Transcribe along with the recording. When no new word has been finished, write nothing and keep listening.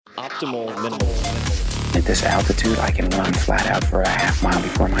Optimal minerals. At this altitude, I can run flat out for a half mile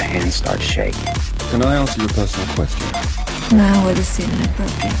before my hands start shaking. Can I answer your personal question? Now would seem an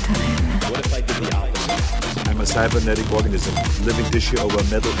appropriate time. What if I did the opposite? I'm a cybernetic organism, living tissue over a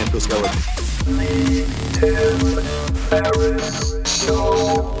metal endoskeleton. Tim Ferriss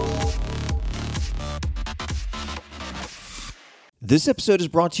Show. This episode is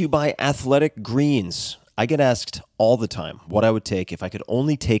brought to you by Athletic Greens. I get asked all the time what I would take if I could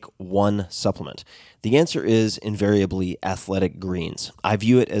only take one supplement. The answer is invariably Athletic Greens. I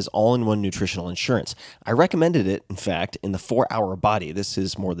view it as all-in-one nutritional insurance. I recommended it, in fact, in the 4-Hour Body. This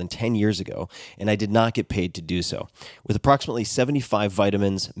is more than 10 years ago, and I did not get paid to do so. With approximately 75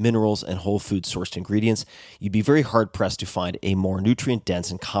 vitamins, minerals, and whole food-sourced ingredients, you'd be very hard-pressed to find a more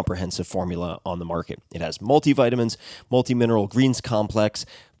nutrient-dense and comprehensive formula on the market. It has multivitamins, multi-mineral greens complex,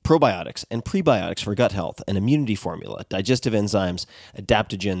 probiotics and prebiotics for gut health, an immunity formula, digestive enzymes,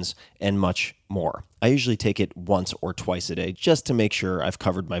 adaptogens, and much more. I usually take it once or twice a day just to make sure I've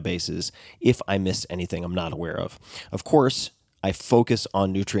covered my bases if I missed anything I'm not aware of. Of course, I focus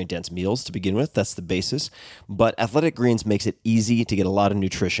on nutrient-dense meals to begin with. That's the basis. But Athletic Greens makes it easy to get a lot of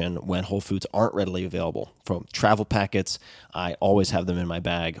nutrition when whole foods aren't readily available. From travel packets, I always have them in my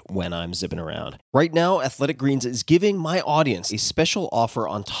bag when I'm zipping around. Right now, Athletic Greens is giving my audience a special offer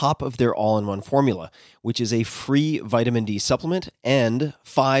on top of their all-in-one formula, which is a free vitamin D supplement and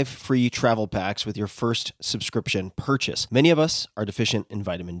 5 free travel packs with your first subscription purchase. Many of us are deficient in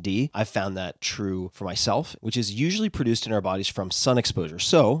vitamin D. I've found that true for myself, which is usually produced in our bodies from sun exposure.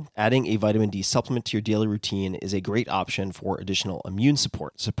 So, adding a vitamin D supplement to your daily routine is a great option for additional immune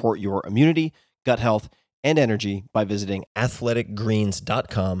support. Support your immunity, gut health, and energy by visiting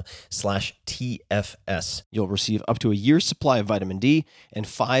athleticgreens.com/TFS. You'll receive up to a year's supply of vitamin D and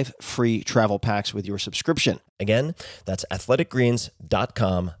 5 free travel packs with your subscription. Again, that's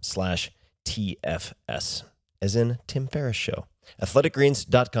athleticgreens.com/TFS, as in Tim Ferriss Show.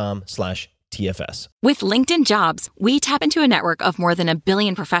 athleticgreens.com/TFS. With LinkedIn Jobs, we tap into a network of more than 1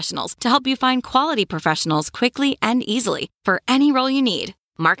 billion professionals to help you find quality professionals quickly and easily for any role you need.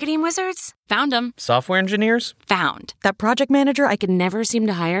 Marketing wizards? Found them. Software engineers? Found. That project manager I could never seem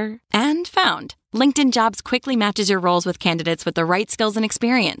to hire? And found. LinkedIn Jobs quickly matches your roles with candidates with the right skills and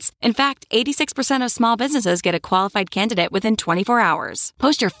experience. In fact, 86% of small businesses get a qualified candidate within 24 hours.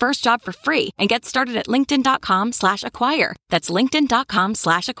 Post your first job for free and get started at linkedin.com/acquire. That's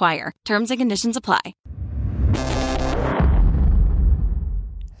linkedin.com/acquire. Terms and conditions apply.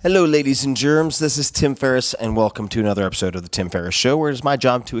 Hello, ladies and germs. This is Tim Ferriss, and welcome to another episode of The Tim Ferriss Show, where it is my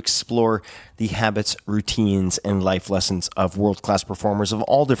job to explore the habits, routines, and life lessons of world-class performers of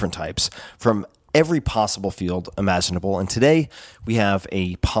all different types from every possible field imaginable. And today, we have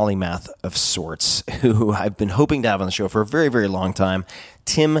a polymath of sorts who I've been hoping to have on the show for a very, very long time,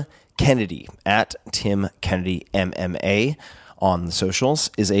 Tim Kennedy, at Tim Kennedy MMA. On the socials,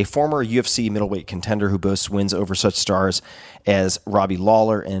 is a former UFC middleweight contender who boasts wins over such stars as Robbie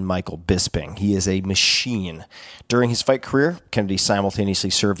Lawler and Michael Bisping. He is a machine. During his fight career, Kennedy simultaneously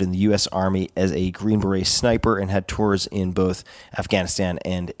served in the U.S. Army as a Green Beret sniper and had tours in both Afghanistan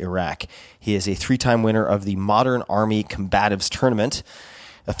and Iraq. He is a 3-time winner of the Modern Army Combatives Tournament,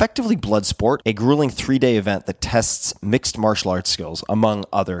 effectively Bloodsport, a grueling 3-day event that tests mixed martial arts skills, among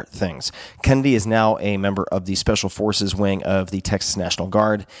other things. Kennedy is now a member of the Special Forces wing of the Texas National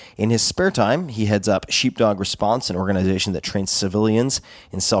Guard. In his spare time, he heads up Sheepdog Response, an organization that trains civilians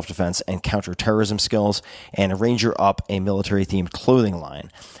in self-defense and counterterrorism skills, and Ranger Up, a military-themed clothing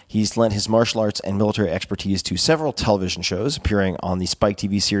line. He's lent his martial arts and military expertise to several television shows, appearing on the Spike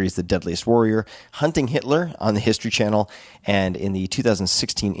TV series The Deadliest Warrior, Hunting Hitler on the History Channel, and in the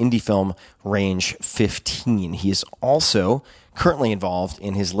 2016 indie film Range 15. He is also currently involved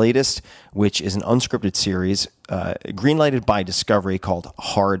in his latest, which is an unscripted series greenlighted by Discovery called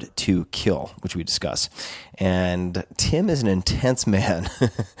Hard to Kill, which we discuss. And Tim is an intense man,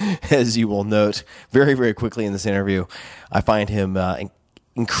 as you will note very, very quickly in this interview. I find him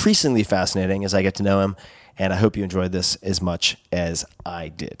increasingly fascinating as I get to know him, and I hope you enjoyed this as much as I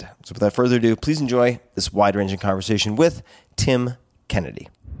did. So without further ado, please enjoy this wide-ranging conversation with Tim Kennedy.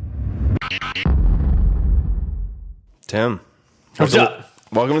 Tim. What's up?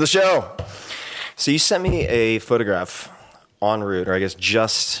 Welcome to the show. So you sent me a photograph en route, or I guess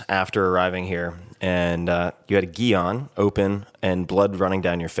just after arriving here, and you had a gi on, open, and blood running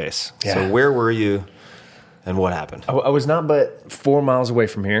down your face. Yeah. So where were you, and what happened? I was not but 4 miles away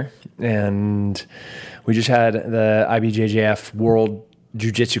from here, and we just had the IBJJF World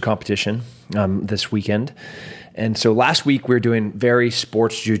Jiu-Jitsu competition this weekend. And so last week we were doing very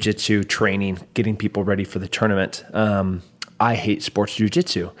sports jiu-jitsu training, getting people ready for the tournament. I hate sports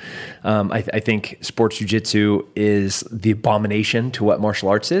jiu-jitsu. I think sports jiu-jitsu is the abomination to what martial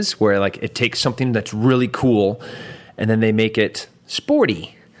arts is, where like it takes something that's really cool and then they make it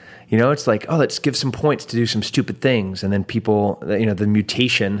sporty. You know, it's like, oh, let's give some points to do some stupid things. And then people, you know, the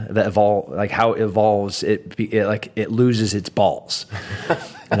mutation that evolve, like how it evolves, it loses its balls.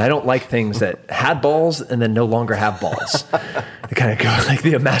 And I don't like things that had balls and then no longer have balls. They kind of go like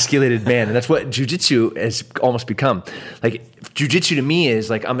the emasculated man. And that's what jiu-jitsu has almost become. Like jiu-jitsu to me is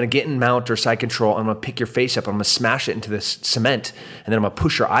like, I'm going to get in mount or side control. I'm going to pick your face up. I'm going to smash it into this cement. And then I'm going to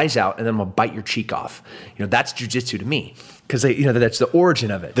push your eyes out. And then I'm going to bite your cheek off. You know, that's jiu-jitsu to me. Because that's the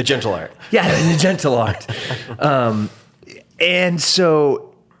origin of it. The gentle art. Yeah, the gentle art. And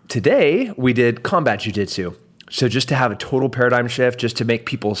so today we did combat jiu-jitsu. So just to have a total paradigm shift, just to make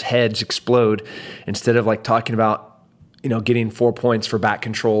people's heads explode, instead of like talking about, you know, getting 4 points for back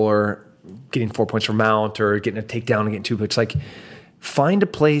control or getting 4 points for mount or getting a takedown and getting 2 points. Like find a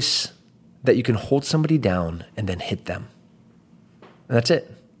place that you can hold somebody down and then hit them. And that's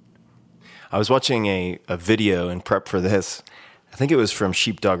it. I was watching a video in prep for this. I think it was from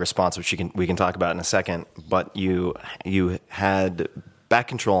Sheepdog Response, which we can talk about in a second. But you had back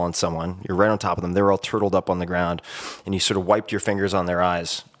control on someone. You're right on top of them. They were all turtled up on the ground, and you sort of wiped your fingers on their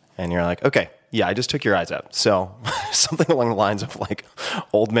eyes, and you're like, okay, yeah, I just took your eyes out. So something along the lines of like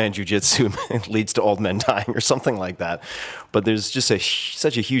old man jiu-jitsu leads to old men dying or something like that. But there's just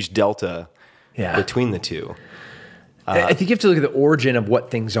such a huge delta between the two. I think you have to look at the origin of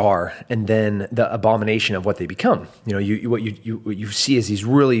what things are, and then the abomination of what they become. You know, what you see is these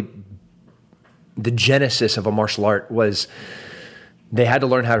really, the genesis of a martial art was they had to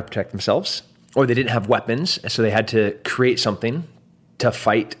learn how to protect themselves, or they didn't have weapons, so they had to create something to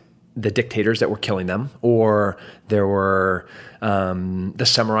fight the dictators that were killing them, or there were the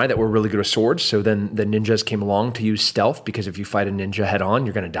samurai that were really good with swords. So then the ninjas came along to use stealth, because if you fight a ninja head on,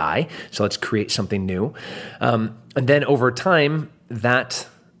 you're going to die. So let's create something new. And then over time, that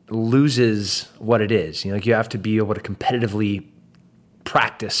loses what it is. You know, like you have to be able to competitively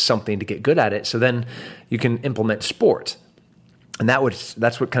practice something to get good at it. So then you can implement sport. And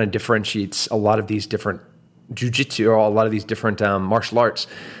that's what kind of differentiates a lot of these different jiu-jitsu, or a lot of these different martial arts,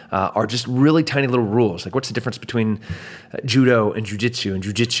 are just really tiny little rules. Like what's the difference between judo and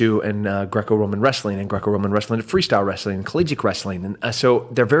jiu-jitsu and Greco-Roman wrestling, and Greco-Roman wrestling and freestyle wrestling and collegiate wrestling. And so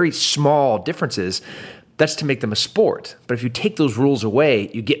they're very small differences. That's to make them a sport. But if you take those rules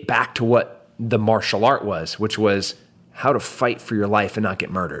away, you get back to what the martial art was, which was how to fight for your life and not get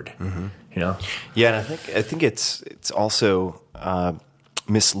murdered. Mm-hmm. You know? Yeah, and I think it's also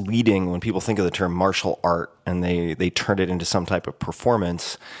misleading when people think of the term martial art and they turn it into some type of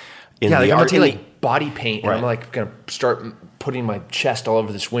performance. I'm gonna take like body paint, and I'm like gonna start putting my chest all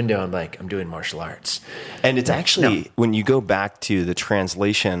over this window, and like I'm doing martial arts. And it's actually, when you go back to the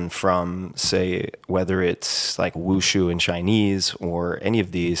translation from, say, whether it's like wushu in Chinese or any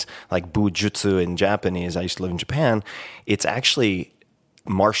of these, like bujutsu in Japanese, I used to live in Japan, it's actually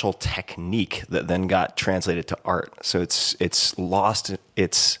martial technique that then got translated to art. So it's lost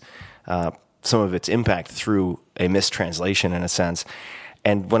its some of its impact through a mistranslation in a sense.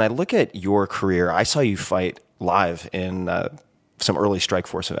 And when I look at your career, I saw you fight live in some early Strike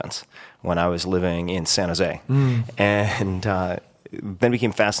Force events when I was living in San Jose. And then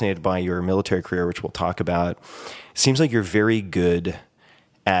became fascinated by your military career, which we'll talk about. It seems like you're very good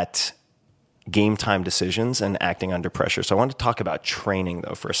at game time decisions and acting under pressure. So I want to talk about training,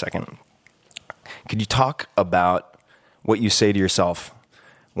 though, for a second. Could you talk about what you say to yourself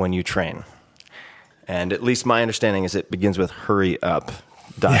when you train? And at least my understanding is it begins with hurry up, ...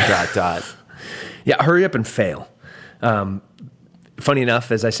 Yeah, hurry up and fail. Funny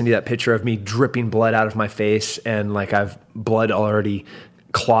enough, as I send you that picture of me dripping blood out of my face, and like I've blood already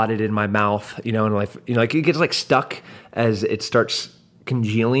clotted in my mouth, you know, and like it gets like stuck as it starts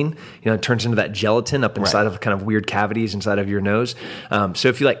congealing, you know, it turns into that gelatin up inside of kind of weird cavities inside of your nose. So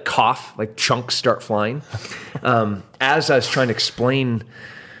if you like cough, like chunks start flying. As I was trying to explain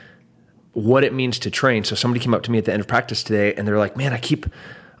what it means to train, so somebody came up to me at the end of practice today, and they're like, man, I keep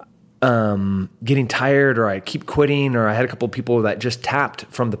getting tired, or I keep quitting, or I had a couple of people that just tapped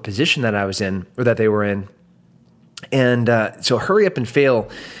from the position that I was in, or that they were in. And so hurry up and fail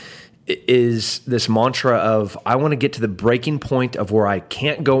is this mantra of, I want to get to the breaking point of where I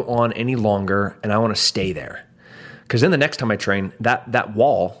can't go on any longer, and I want to stay there. Because then the next time I train, that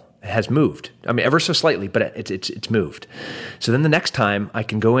wall has moved. I mean, ever so slightly, but it's moved. So then the next time I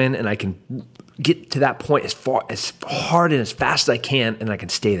can go in and I can get to that point as hard and as fast as I can, and I can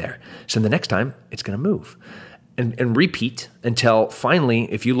stay there. So the next time it's going to move. and repeat until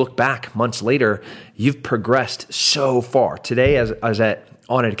finally, if you look back months later, you've progressed so far. Today, I was at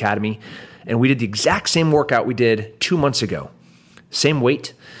On It Academy, and we did the exact same workout we did 2 months ago. Same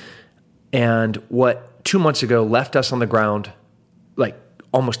weight. And what 2 months ago left us on the ground, like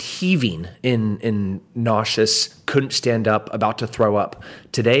almost heaving in nauseous, couldn't stand up, about to throw up.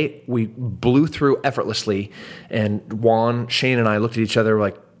 Today, we blew through effortlessly, and Juan, Shane, and I looked at each other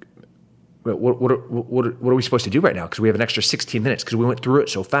like, what are we supposed to do right now? Because we have an extra 16 minutes because we went through it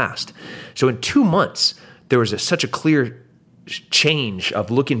so fast. So in 2 months, there was such a clear change of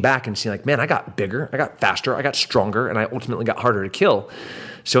looking back and seeing like, man, I got bigger, I got faster, I got stronger, and I ultimately got harder to kill.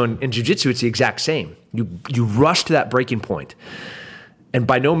 So in jiu-jitsu, it's the exact same. You rush to that breaking point. And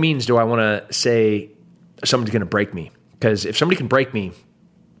by no means do I want to say somebody's going to break me, because if somebody can break me,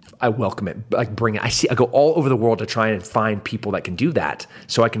 I welcome it. Like, bring it. I go all over the world to try and find people that can do that,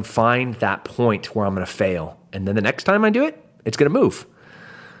 so I can find that point where I'm going to fail, and then the next time I do it, it's going to move.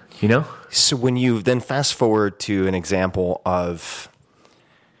 You know. So when you then fast forward to an example of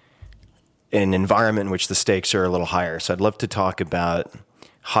an environment in which the stakes are a little higher, so I'd love to talk about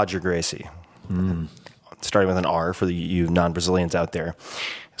Roger Gracie. Starting with an R for you non-Brazilians out there.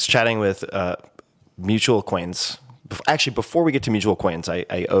 I was chatting with mutual acquaintance. Actually, before we get to mutual acquaintance,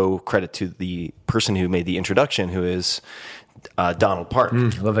 I owe credit to the person who made the introduction, who is Donald Park.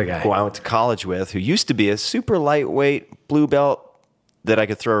 Love that guy. Who I went to college with, who used to be a super lightweight blue belt that I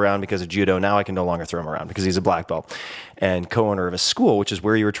could throw around because of judo. Now I can no longer throw him around because he's a black belt. And co-owner of a school, which is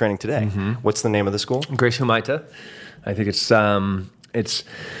where you were training today. What's the name of the school? Gracie Humaita. I think it's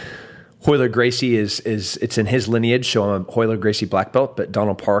Royler Gracie is it's in his lineage, so I'm a Royler Gracie black belt, but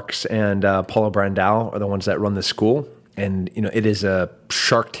Donald Parks and Paulo Brandao are the ones that run the school. And, you know, it is a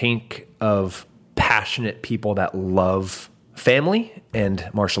shark tank of passionate people that love family and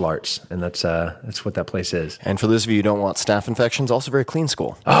martial arts. And that's what that place is. And for those of you who don't want staph infections, also a very clean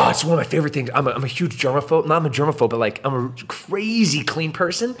school. Oh, it's one of my favorite things. I'm a huge germaphobe. Not I'm a germaphobe, but like I'm a crazy clean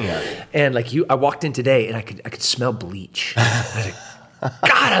person. Yeah. And like I walked in today and I could smell bleach. I was like,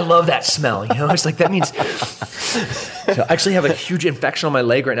 God, I love that smell. You know, it's like, that means. So I actually have a huge infection on my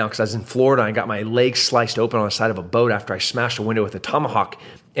leg right now because I was in Florida and I got my leg sliced open on the side of a boat after I smashed a window with a tomahawk,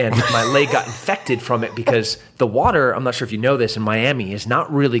 and my leg got infected from it because the water, I'm not sure if you know this, in Miami is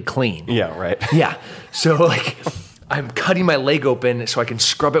not really clean. Yeah, right. Yeah. So like I'm cutting my leg open so I can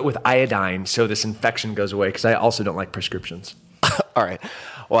scrub it with iodine so this infection goes away, because I also don't like prescriptions. All right.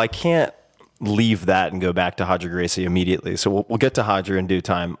 Well, I can't leave that and go back to Roger Gracie immediately. So we'll get to Roger in due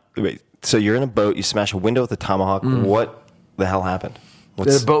time. Wait, so you're in a boat, you smash a window with a tomahawk. What the hell happened?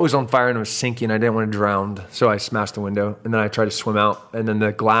 The boat was on fire and it was sinking. I didn't want to drown, so I smashed the window. And then I tried to swim out, and then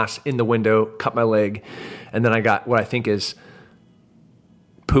the glass in the window cut my leg. And then I got what I think is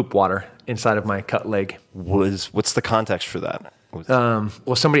poop water inside of my cut leg. What's the context for that?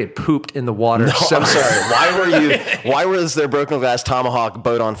 Well, somebody had pooped in the water. No, I'm sorry. Why was their broken glass tomahawk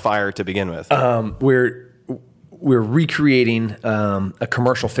boat on fire to begin with? We're recreating a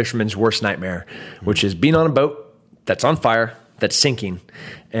commercial fisherman's worst nightmare, which is being on a boat that's on fire, that's sinking,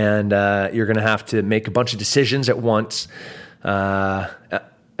 and you're going to have to make a bunch of decisions at once.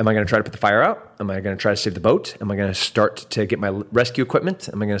 Am I going to try to put the fire out? Am I going to try to save the boat? Am I going to start to get my rescue equipment?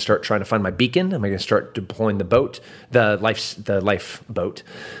 Am I going to start trying to find my beacon? Am I going to start deploying the boat, the life boat?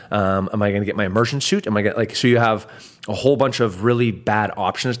 Am I going to get my immersion suit? Am I going so you have a whole bunch of really bad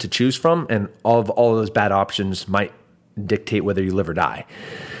options to choose from, and all of those bad options might dictate whether you live or die.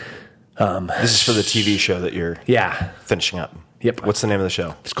 This is for the TV show that you're finishing up. Yep. What's the name of the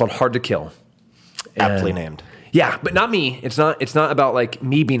show? It's called Hard to Kill. Aptly named. Yeah, but not me. It's not about like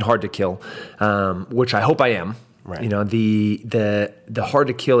me being hard to kill, which I hope I am. Right. You know, the hard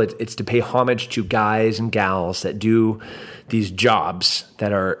to kill. It's to pay homage to guys and gals that do these jobs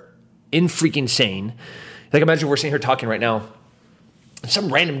that are freaking sane. Like, imagine we're sitting here talking right now,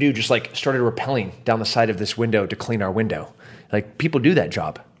 some random dude just like started rappelling down the side of this window to clean our window. Like, people do that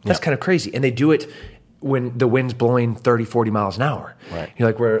job. That's kind of crazy, and they do it when the wind's blowing 30, 40 miles an hour. Right. You're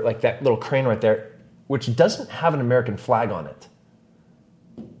like, we're like that little crane right there, which doesn't have an American flag on it.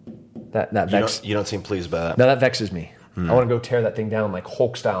 That vexes. You don't seem pleased by that. No, that vexes me. I want to go tear that thing down like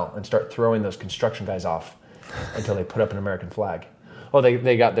Hulk style and start throwing those construction guys off until they put up an American flag. Oh,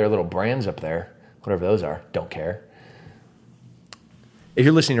 they got their little brands up there, whatever those are. Don't care. If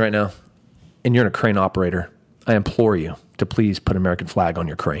you're listening right now and you're a crane operator, I implore you to please put American flag on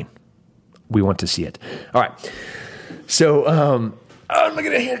your crane. We want to see it. All right. So, am I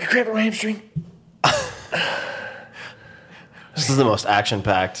going to cramp my hamstring? This is the most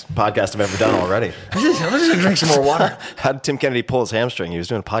action-packed podcast I've ever done already. I'm just going to drink some more water. How did Tim Kennedy pull his hamstring? He was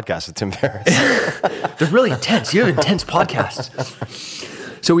doing a podcast with Tim Ferriss. They're really intense. You have intense podcasts.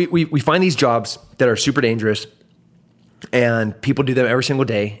 So we find these jobs that are super dangerous, and people do them every single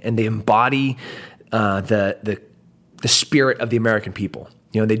day, and they embody the spirit of the American people.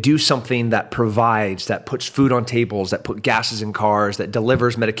 You know, they do something that provides, that puts food on tables, that put gases in cars, that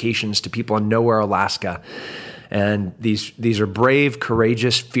delivers medications to people in nowhere, Alaska. And these are brave,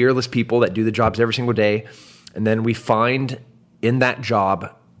 courageous, fearless people that do the jobs every single day. And then we find in that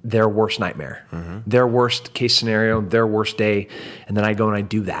job their worst nightmare, their worst case scenario, their worst day. And then I go and I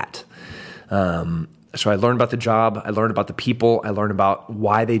do that. So I learned about the job. I learned about the people. I learned about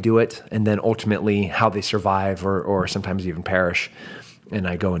why they do it. And then ultimately how they survive or sometimes even perish. And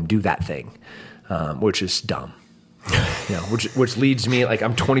I go and do that thing, which is dumb. You know, which leads me, like,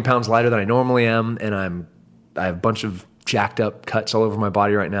 I'm 20 pounds lighter than I normally am. And I have a bunch of jacked up cuts all over my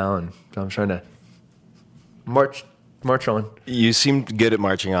body right now, and I'm trying to march on. You seem good at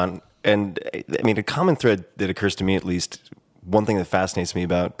marching on. And I mean, a common thread that occurs to me, at least, one thing that fascinates me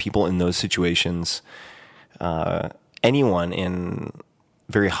about people in those situations, anyone in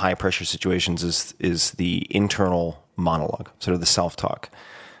very high pressure situations is the internal monologue, sort of the self-talk,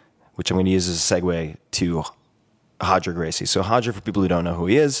 which I'm going to use as a segue to Roger Gracie. So Roger, for people who don't know who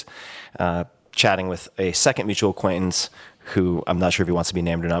he is, chatting with a second mutual acquaintance who I'm not sure if he wants to be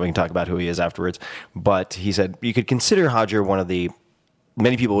named or not. We can talk about who he is afterwards. But he said you could consider Roger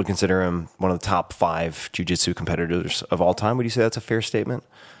many people would consider him one of the top 5 jiu-jitsu competitors of all time. Would you say that's a fair statement?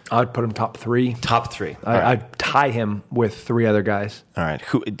 I'd put him top 3. Top 3. I'd tie him with 3 other guys. All right.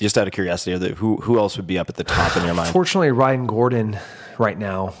 Just out of curiosity, who else would be up at the top in your mind? Fortunately, Ryan Gordon right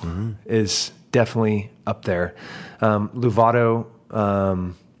now is definitely up there. Lovato,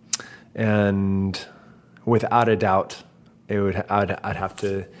 and without a doubt, I'd have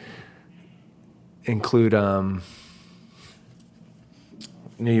to include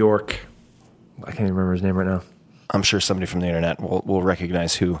New York. I can't even remember his name right now. I'm sure somebody from the internet will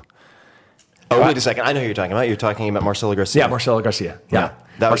recognize who. Oh, wait a second. I know who you're talking about. You're talking about Marcelo Garcia. Yeah, Marcelo Garcia. Yeah.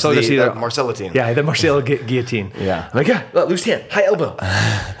 That Marcelo was Garcia. Marcelotine. Yeah, the Marcelo guillotine. Yeah. I'm like, yeah, loose hand, high elbow.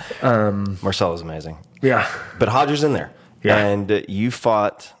 Marcelo's amazing. Yeah. But Roger's in there. Yeah. And you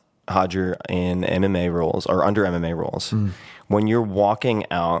fought Roger in MMA rules or under MMA rules. When you're walking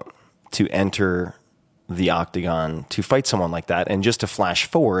out to enter the octagon to fight someone like that, and just to flash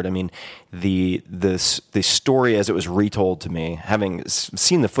forward, I mean, the story as it was retold to me, having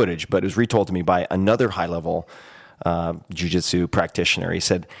seen the footage, but it was retold to me by another high level jiu-jitsu practitioner. He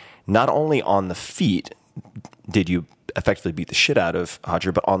said, not only on the feet did you effectively beat the shit out of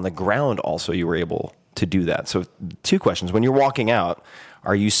Roger, but on the ground also you were able to do that. So 2 questions. When you're walking out,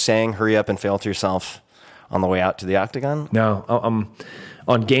 are you saying hurry up and fail to yourself on the way out to the octagon? No.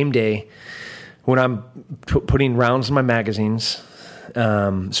 On game day, when I'm putting rounds in my magazines,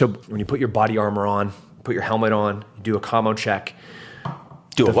 so when you put your body armor on, put your helmet on, you do a commo check.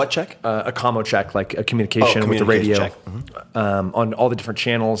 Do a what check? A commo check, like a communication with the radio. Check. On all the different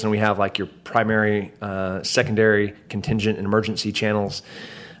channels, and we have like your primary, secondary, contingent, and emergency channels.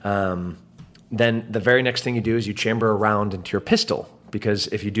 Then the very next thing you do is you chamber a round into your pistol, because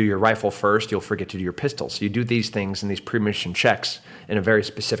if you do your rifle first, you'll forget to do your pistol. So you do these things in these pre-mission checks in a very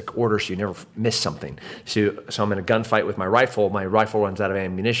specific order so you never miss something. So I'm in a gunfight with my rifle runs out of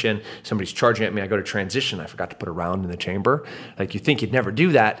ammunition, somebody's charging at me, I go to transition, I forgot to put a round in the chamber. Like, you think you'd never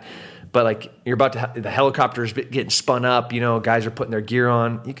do that, but like you're about to the helicopter's getting spun up, you know, guys are putting their gear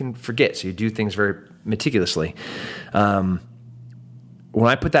on, you can forget. So you do things very meticulously. When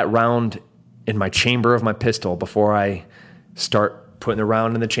I put that round in my chamber of my pistol before I start putting the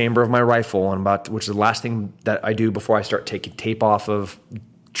round in the chamber of my rifle, which is the last thing that I do before I start taking tape off of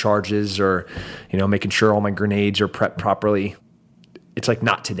charges or, you know, making sure all my grenades are prepped properly. It's like,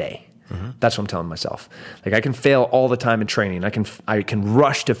 not today. That's what I'm telling myself. Like, I can fail all the time in training. I can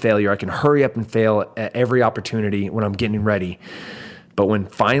rush to failure. I can hurry up and fail at every opportunity when I'm getting ready. But when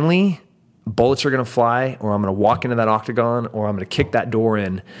finally bullets are going to fly, or I'm going to walk into that octagon, or I'm going to kick that door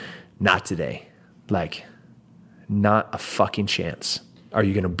in, not today. Like, not a fucking chance are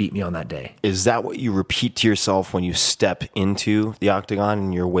you going to beat me on that day. Is that what you repeat to yourself when you step into the octagon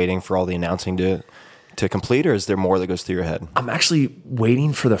and you're waiting for all the announcing to complete, or is there more that goes through your head? I'm actually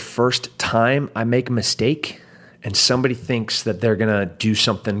waiting for the first time I make a mistake and somebody thinks that they're going to do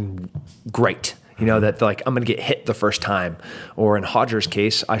something great. You know, that like, I'm going to get hit the first time. Or in Roger's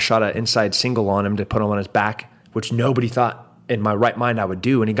case, I shot an inside single on him to put him on his back, which nobody thought in my right mind I would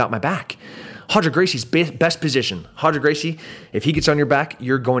do, and he got my back. Roger Gracie's best position. Roger Gracie, if he gets on your back,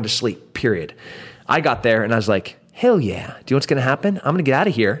 you're going to sleep, period. I got there and I was like, hell yeah. Do you know what's going to happen? I'm going to get out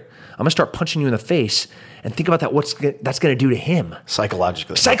of here. I'm going to start punching you in the face and think about that. That's going to do to him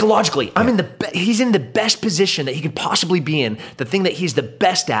psychologically. He's in the best position that he can possibly be in, the thing that he's the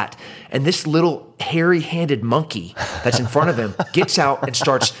best at. And this little hairy-handed monkey that's in front of him gets out and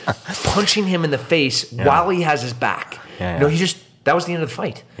starts punching him in the face while he has his back. That was the end of the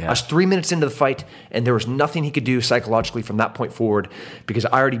fight. Yeah. I was 3 minutes into the fight, and there was nothing he could do psychologically from that point forward because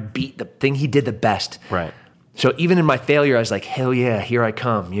I already beat the thing he did the best. Right. So even in my failure, I was like, hell yeah, here I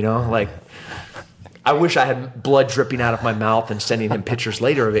come, Like, I wish I had blood dripping out of my mouth and sending him pictures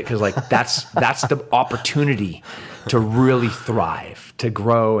later of it because, like, that's the opportunity to really thrive, to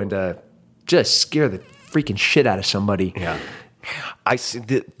grow, and to just scare the freaking shit out of somebody. Yeah. I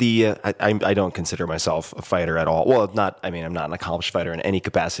don't consider myself a fighter at all. Well, I'm not an accomplished fighter in any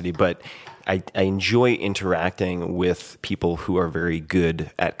capacity, but I enjoy interacting with people who are very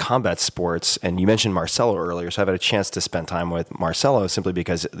good at combat sports. And you mentioned Marcelo earlier, so I've had a chance to spend time with Marcelo simply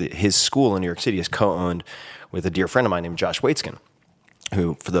because his school in New York City is co-owned with a dear friend of mine named Josh Waitzkin,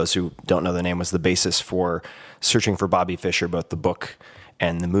 who, for those who don't know the name, was the basis for Searching for Bobby Fischer, both the book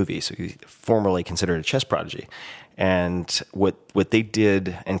and the movie. So he's formerly considered a chess prodigy. And what they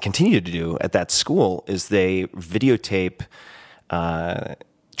did and continue to do at that school is they videotape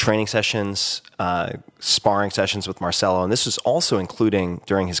training sessions, sparring sessions with Marcelo. And this was also including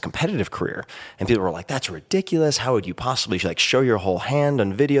during his competitive career. And people were like, that's ridiculous. How would you possibly show your whole hand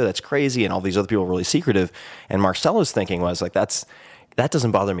on video? That's crazy. And all these other people were really secretive. And Marcelo's thinking was like, that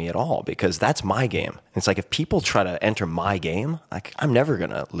doesn't bother me at all because that's my game. It's like if people try to enter my game, like I'm never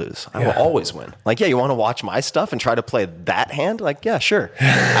going to lose. I will always win. Like, yeah, you want to watch my stuff and try to play that hand? Like, yeah, sure.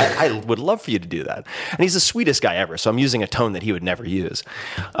 I would love for you to do that. And he's the sweetest guy ever. So I'm using a tone that he would never use.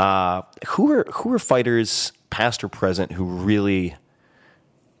 Who are fighters, past or present, who really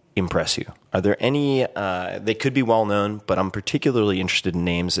impress you? Are there any, they could be well known, but I'm particularly interested in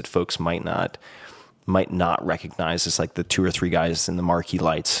names that folks might not recognize as like the 2 or 3 guys in the marquee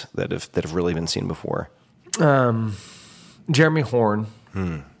lights that have really been seen before. Jeremy Horn,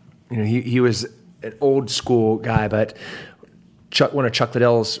 he was an old school guy, but one of Chuck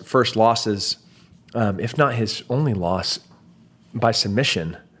Liddell's first losses, if not his only loss by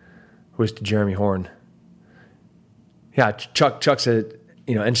submission, was to Jeremy Horn. Yeah, Chuck's a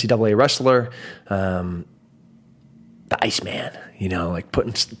NCAA wrestler, the Iceman. Like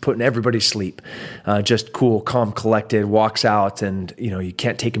putting everybody to sleep. Just cool, calm, collected, walks out and, you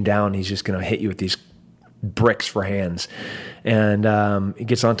can't take him down. He's just going to hit you with these bricks for hands. And he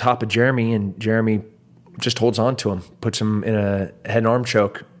gets on top of Jeremy and Jeremy just holds on to him, puts him in a head and arm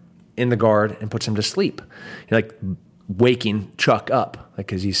choke in the guard and puts him to sleep. Like waking Chuck up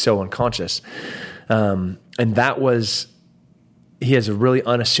because he's so unconscious. And that was... He has a really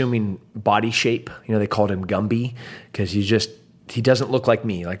unassuming body shape. They called him Gumby because he doesn't look like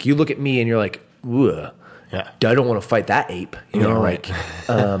me. Like you look at me and you're like, ugh, I don't want to fight that ape. You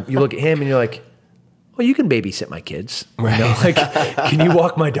look at him and you're like, well, you can babysit my kids. Right. Can you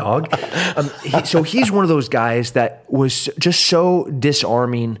walk my dog? So he's one of those guys that was just so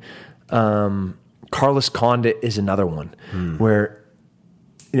disarming. Carlos Condit is another one where,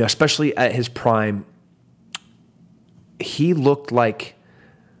 especially at his prime, he looked like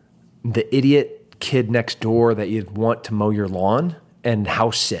the idiot kid next door that you'd want to mow your lawn and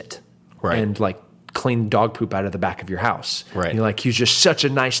house sit and like clean dog poop out of the back of your house. Right. You're like, he's just such a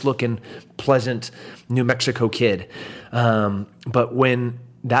nice looking, pleasant New Mexico kid. But when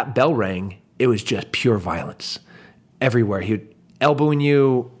that bell rang, it was just pure violence everywhere. He would elbowing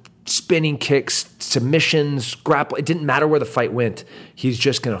you, spinning kicks, submissions, grapple. It didn't matter where the fight went. He's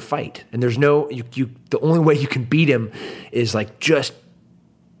just going to fight. And there's the only way you can beat him is like just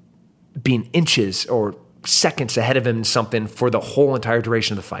being inches or seconds ahead of him in something for the whole entire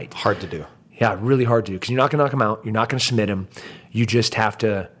duration of the fight. Hard to do. Yeah, really hard to do because you're not going to knock him out. You're not going to submit him. You just have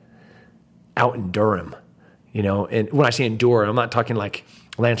to out-endure him. And when I say endure, I'm not talking like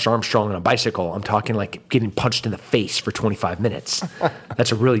Lance Armstrong on a bicycle. I'm talking like getting punched in the face for 25 minutes.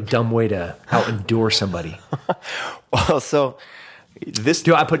 That's a really dumb way to out-endure somebody. Well, so this...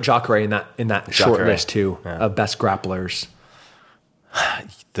 I put Jacare in that short list too of best grapplers. I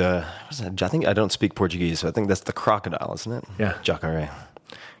think I don't speak Portuguese, so I think that's the crocodile, isn't it? Yeah. Jacare.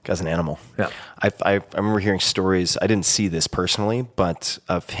 Guy's an animal. Yeah. I remember hearing stories, I didn't see this personally, but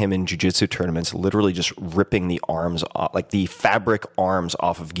of him in jiu-jitsu tournaments literally just ripping the arms off, like the fabric arms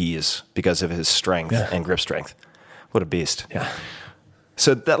off of gis because of his strength and grip strength. What a beast. Yeah.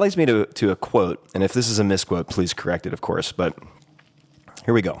 So that leads me to a quote, and if this is a misquote, please correct it, of course, but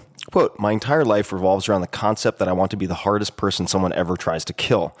here we go. Quote, "My entire life revolves around the concept that I want to be the hardest person someone ever tries to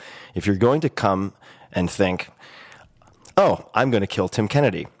kill. If you're going to come and think, oh, I'm going to kill Tim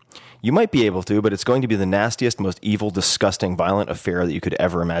Kennedy. You might be able to, but it's going to be the nastiest, most evil, disgusting, violent affair that you could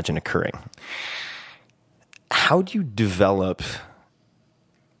ever imagine occurring. How do you develop,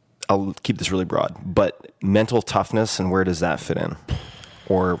 I'll keep this really broad, but mental toughness, and where does that fit in?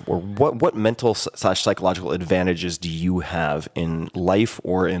 Or what mental / psychological advantages do you have in life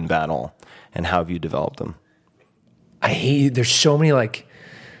or in battle, and how have you developed them? There's so many like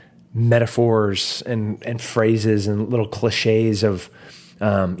metaphors and phrases and little cliches of,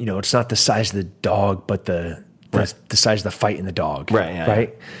 it's not the size of the dog, but the size of the fight in the dog. Right. Yeah,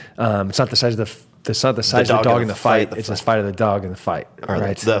 right. Yeah. It's not the size of the dog in the fight. It's the fight of the dog in the fight. Or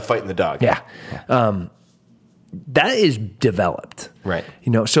right. The fight in the dog. Yeah. That is developed. Right.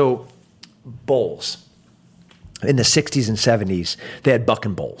 So bulls in the 60s and 70s, they had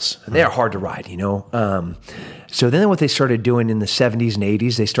bucking bulls. And they are hard to ride, So then what they started doing in the 70s and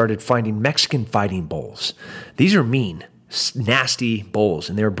 80s, they started finding Mexican fighting bulls. These are mean, nasty bulls,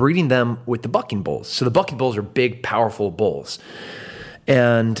 and they were breeding them with the bucking bulls. So the bucking bulls are big, powerful bulls.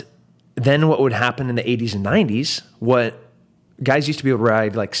 And then what would happen in the 80s and 90s, what guys used to be able to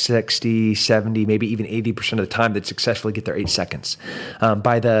ride like 60, 70, maybe even 80% of the time they'd successfully get their 8 seconds.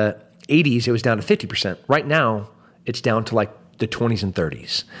 By the 80s, it was down to 50%. Right now, it's down to like the 20s and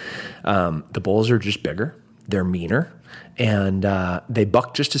 30s. The bulls are just bigger. They're meaner. And they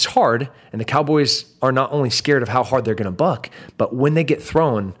buck just as hard. And the cowboys are not only scared of how hard they're going to buck, but when they get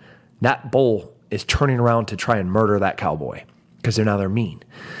thrown, that bull is turning around to try and murder that cowboy because they're mean.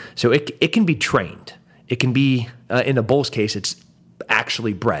 So it can be trained. It can be, in the bull's case, it's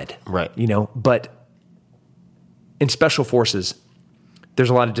actually bred. Right. But in special forces, there's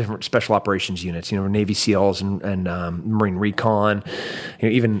a lot of different special operations units, Navy SEALs and Marine Recon.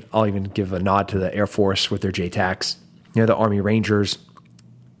 I'll even give a nod to the Air Force with their JTACs, the Army Rangers,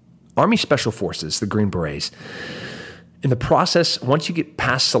 Army Special Forces, the Green Berets. In the process, once you get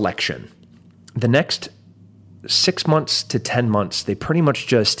past selection, the next 6 months to 10 months, they pretty much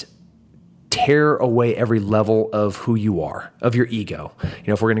just tear away every level of who you are, of your ego.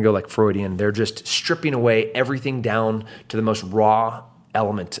 If we're going to go like Freudian, they're just stripping away everything down to the most raw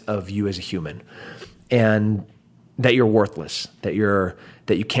element of you as a human, and that you're worthless, that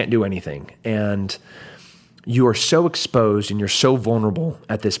you can't do anything. And you are so exposed and you're so vulnerable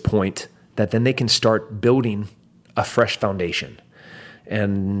at this point that then they can start building a fresh foundation.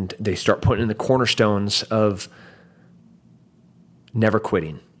 And they start putting in the cornerstones of never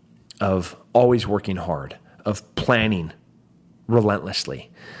quitting, of always working hard, of planning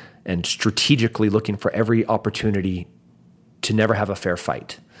relentlessly and strategically looking for every opportunity to never have a fair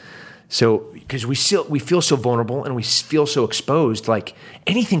fight. So, because we feel so vulnerable and we feel so exposed, like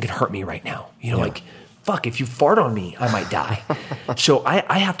anything could hurt me right now. Like, fuck, if you fart on me, I might die. So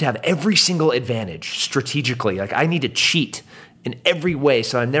I have to have every single advantage strategically. Like I need to cheat in every way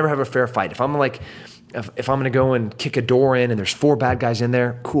so I never have a fair fight. If I'm going to go and kick a door in and there's 4 bad guys in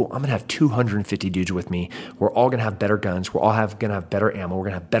there, cool. I'm going to have 250 dudes with me. We're all going to have better guns. We're all going to have better ammo. We're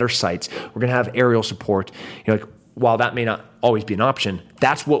going to have better sights. We're going to have aerial support. While that may not always be an option,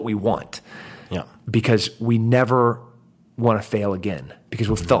 that's what we want. Yeah. Because we never want to fail again because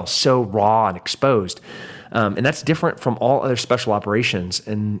we felt so raw and exposed. And that's different from all other special operations.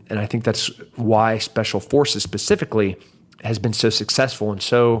 And I think that's why Special Forces specifically has been so successful and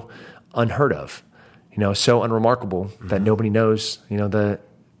so unheard of. So unremarkable that nobody knows, the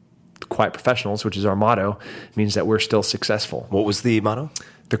quiet professionals, which is our motto, means that we're still successful. What was the motto?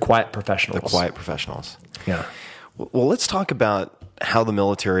 The quiet professionals. The quiet professionals. Yeah. Well, let's talk about how the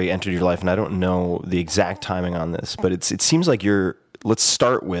military entered your life. And I don't know the exact timing on this, but it seems like let's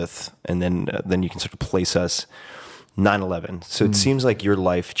start with, and then you can sort of place us 9/11. So it seems like your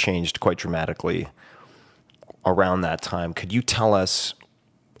life changed quite dramatically around that time. Could you tell us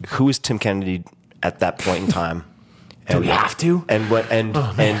who is Tim Kennedy at that point in time? Do we have to? And what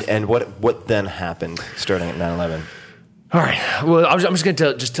then happened starting at 9/11? All right. Well, I'm just going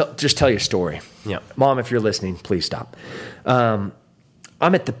to just tell you a story. Yeah. Mom, if you're listening, please stop. I'm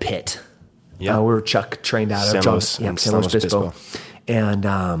at the pit. Yeah. Where Chuck trained out of San Luis Obispo. And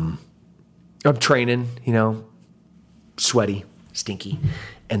I'm training, sweaty, stinky.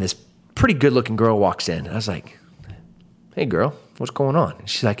 And this pretty good-looking girl walks in. I was like, hey, girl, what's going on? And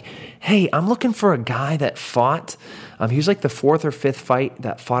she's like, hey, I'm looking for a guy that fought. He was like the 4th or 5th fight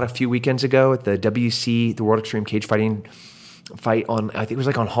that fought a few weekends ago at the WC, the World Extreme Cage Fighting fight on, I think it was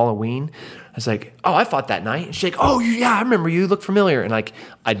like on Halloween. I was like, oh, I fought that night. And she's like, oh, yeah, I remember you. You look familiar. And like,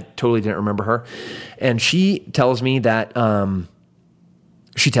 I totally didn't remember her. And she tells me that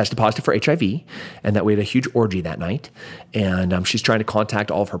she tested positive for HIV, and that we had a huge orgy that night. And she's trying to contact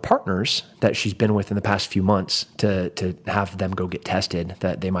all of her partners that she's been with in the past few months to have them go get tested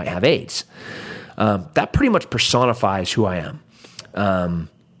that they might have AIDS. That pretty much personifies who I am.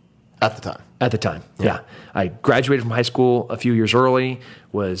 At the time. At the time, yeah. I graduated from high school a few years early,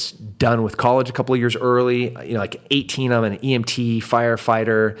 was done with college a couple of years early. Like 18, I'm an EMT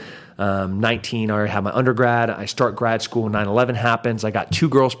firefighter. 19, I already have my undergrad. I start grad school, 9/11 happens. I got 2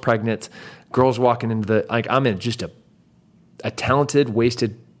 girls pregnant, girls walking into I'm in just a talented,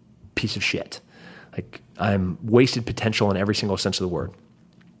 wasted piece of shit. Like, I'm wasted potential in every single sense of the word.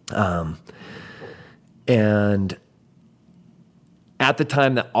 And at the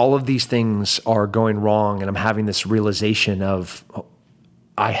time that all of these things are going wrong and I'm having this realization of,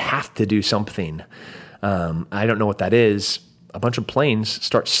 I have to do something. I don't know what that is. A bunch of planes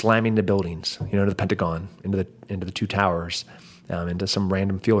start slamming into buildings, into the Pentagon, into the 2 towers, into some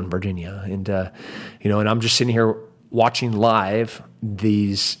random field in Virginia. And, and I'm just sitting here watching live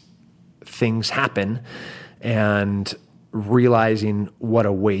these things happen and realizing what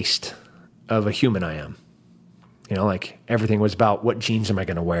a waste of a human I am. Like everything was about what jeans am I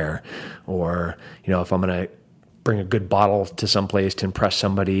going to wear? Or, if I'm going to bring a good bottle to some place to impress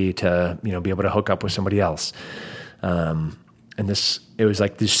somebody to, be able to hook up with somebody else. And it was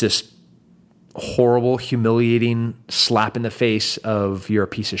like this horrible, humiliating slap in the face of you're a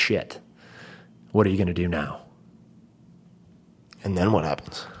piece of shit. What are you going to do now? And then what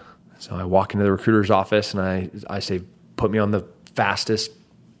happens? So I walk into the recruiter's office and I say, put me on the fastest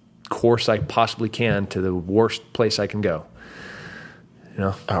course I possibly can to the worst place I can go.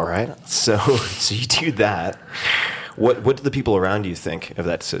 All right. So you do that. What do the people around you think of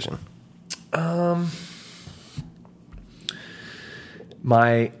that decision?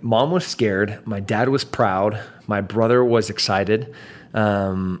 My mom was scared. My dad was proud. My brother was excited.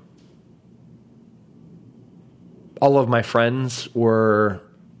 All of my friends were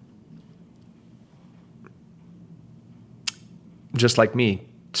just like me,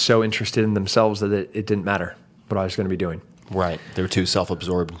 so interested in themselves that it didn't matter what I was going to be doing. Right. They were too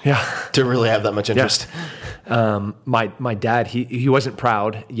self-absorbed to really have that much interest. Yeah. My dad, he wasn't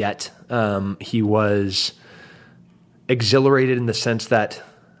proud yet. He was exhilarated in the sense that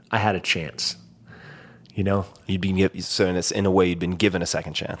I had a chance. You'd been so in a way you'd been given a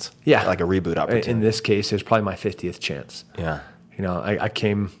second chance. Yeah, like a reboot opportunity. In this case, it was probably my 50th chance. Yeah. I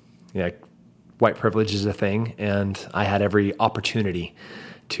came. White privilege is a thing, and I had every opportunity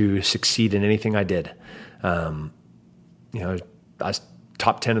to succeed in anything I did. I was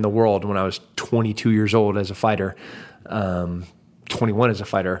top 10 in the world when I was 22 years old as a fighter, 21 as a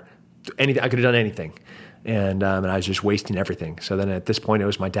fighter. Anything I could have done anything, and I was just wasting everything. So then at this point, it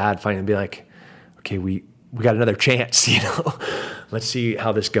was my dad finally be like, "Okay, we got another chance. Let's see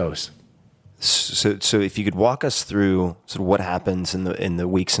how this goes." So if you could walk us through sort of what happens in the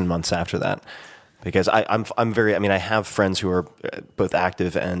weeks and months after that. Because I'm very, I have friends who are both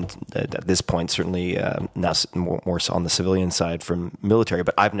active and at this point certainly now more so on the civilian side from military,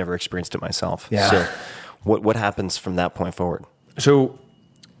 but I've never experienced it myself. Yeah. So what happens from that point forward? So,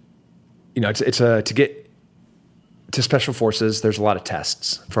 it's to get to special forces. There's a lot of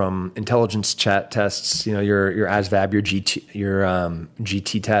tests, from intelligence chat tests. Your ASVAB, your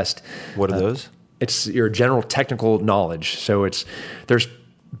GT test. What are those? It's your general technical knowledge. So there's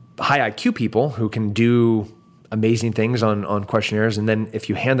high IQ people who can do amazing things on questionnaires. And then if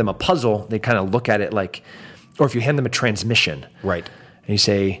you hand them a puzzle, they kind of look at it like, or if you hand them a transmission, right, and you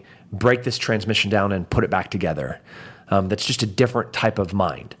say, break this transmission down and put it back together. That's just a different type of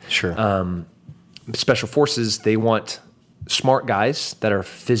mind. Sure. Special forces, they want smart guys that are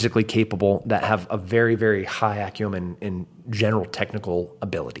physically capable, that have a very, very high acumen in general technical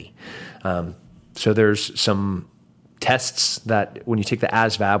ability. So there's some tests that when you take the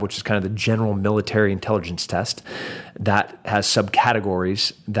ASVAB, which is kind of the general military intelligence test, that has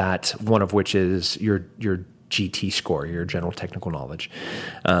subcategories, that one of which is your GT score, your general technical knowledge.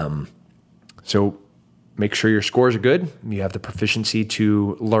 So make sure your scores are good. You have the proficiency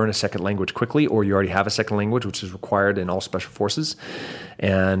to learn a second language quickly, or you already have a second language, which is required in all special forces.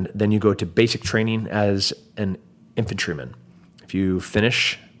 And then you go to basic training as an infantryman. If you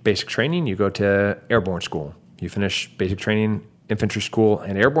finish basic training, you go to airborne school. You finish basic training, infantry school,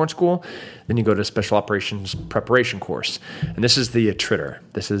 and airborne school. Then you go to special operations preparation course. And this is the attritor.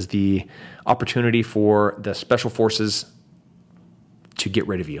 This is the opportunity for the special forces to get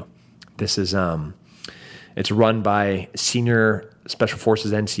rid of you. This is it's run by senior special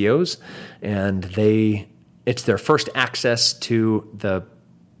forces NCOs, and it's their first access to the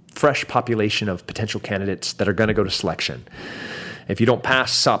fresh population of potential candidates that are going to go to selection. If you don't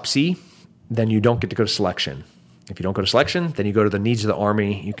pass SOP-C, then you don't get to go to selection. If you don't go to selection, then you go to the needs of the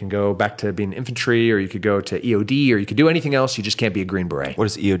Army. You can go back to being infantry, or you could go to EOD, or you could do anything else. You just can't be a Green Beret. What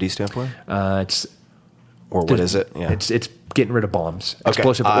does EOD stand for? What is it? Yeah. It's getting rid of bombs.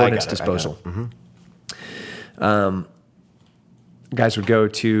 Explosive ordnance disposal. Guys would go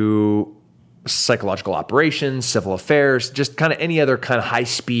to psychological operations, civil affairs, just kind of any other kind of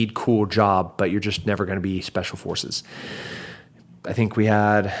high-speed, cool job, but you're just never going to be special forces. I think we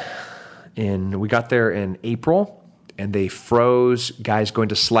got there in April, and they froze guys going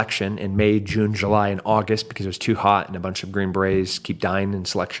to selection in May, June, July, and August because it was too hot, and a bunch of Green Berets keep dying in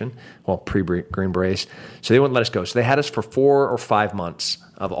selection. Well, pre-Green Berets. So they wouldn't let us go. So they had us for 4 or 5 months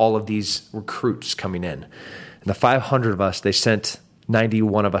of all of these recruits coming in. And the 500 of us, they sent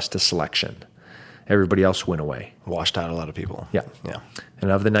 91 of us to selection. Everybody else went away. Washed out a lot of people. Yeah. And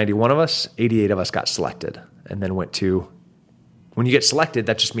of the 91 of us, 88 of us got selected and then went to... When you get selected,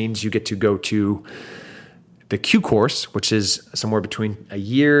 that just means you get to go to the Q course, which is somewhere between a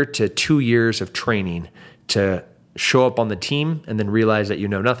year to 2 years of training to show up on the team and then realize that you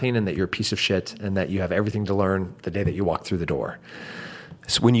know nothing and that you're a piece of shit and that you have everything to learn the day that you walk through the door.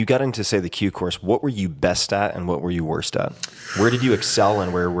 So when you got into, say, the Q course, what were you best at and what were you worst at? Where did you excel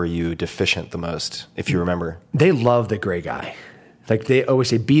and where were you deficient the most, if you remember? They love the gray guy. Like they always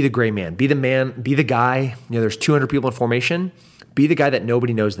say, be the gray man, be the guy. There's 200 people in formation. Be the guy that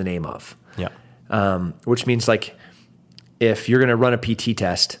nobody knows the name of. Yeah. Which means like if you're going to run a PT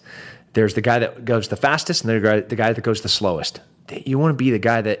test, there's the guy that goes the fastest and the guy that goes the slowest. You want to be the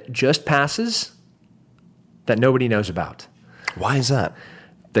guy that just passes that nobody knows about. Why is that?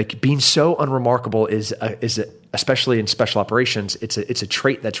 Like being so unremarkable is especially in special operations, it's a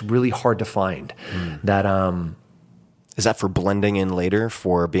trait that's really hard to find. That is that for blending in later,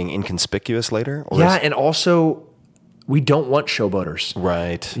 for being inconspicuous later? Or yeah, and also we don't want showboaters.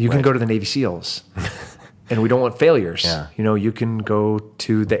 Right. You can go to the Navy SEALs. And we don't want failures. Yeah. You can go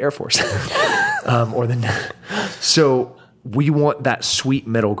to the Air Force. So we want that sweet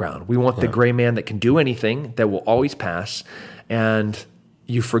middle ground. We want the gray man that can do anything, that will always pass, and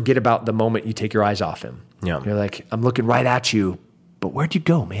you forget about the moment you take your eyes off him. Yeah. You're like, I'm looking right at you, but where'd you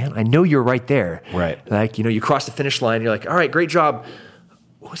go, man? I know you're right there. Right. Like, you cross the finish line, you're like, all right, great job.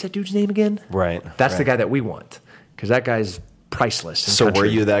 What was that dude's name again? Right. That's the guy that we want, because that guy's priceless. So were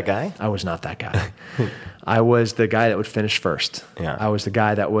you that guy? I was not that guy. I was the guy that would finish first. Yeah. I was the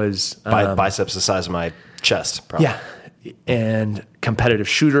guy that was... biceps the size of my chest, probably. Yeah. And competitive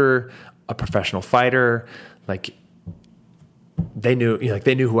shooter, a professional fighter. Like, they knew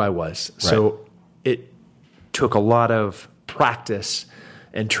who I was. Right. So it took a lot of practice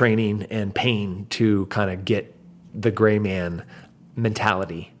and training and pain to kind of get the gray man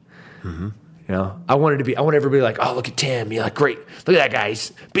mentality. Mm-hmm. I wanted everybody like, oh, look at Tim. You're like, great. Look at that guy.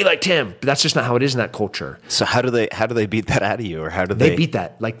 Be like Tim. But that's just not how it is in that culture. So how do they beat that out of you, or how do they beat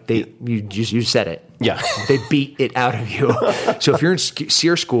that? Like you said it. Yeah. They beat it out of you. So if you're in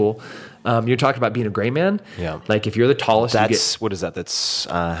SEER school, you're talking about being a gray man. Yeah. Like if you're the tallest, what is that? That's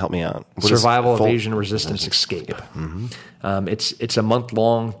help me out. What survival, evasion, resistance, escape. Mm-hmm. It's a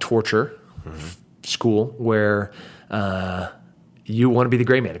month-long torture school where. You want to be the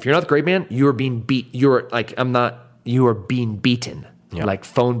gray man. If you're not the gray man, you are being beat. You are being beaten. Yeah. Like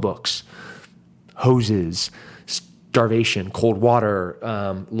phone books, hoses, starvation, cold water,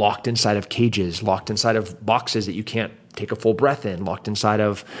 locked inside of cages, locked inside of boxes that you can't take a full breath in, locked inside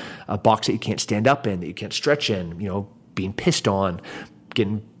of a box that you can't stand up in, that you can't stretch in, being pissed on,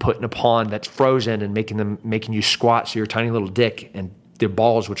 getting put in a pond that's frozen and making you squat so your tiny little dick and the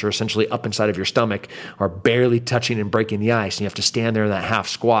balls, which are essentially up inside of your stomach, are barely touching and breaking the ice. And you have to stand there in that half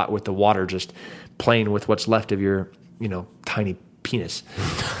squat with the water just playing with what's left of your, tiny penis.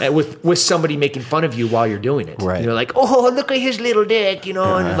 And with somebody making fun of you while you're doing it. Right. You're like, oh, look at his little dick, and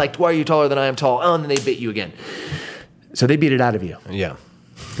like, why are you taller than I am tall? Oh, and then they bit you again. So they beat it out of you. Yeah.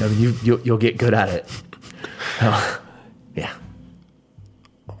 I mean, you'll get good at it. Yeah.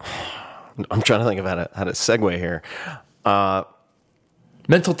 I'm trying to think of how to segue here.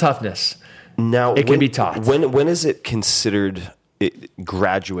 Mental toughness. Now, it can be taught. When is it considered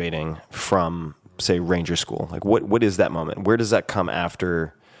graduating from, say, Ranger School? Like, what is that moment? Where does that come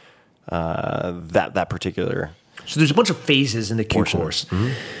after that particular? So there's a bunch of phases in the Q course.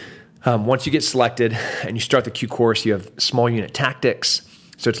 Mm-hmm. Once you get selected and you start the Q course, you have small unit tactics.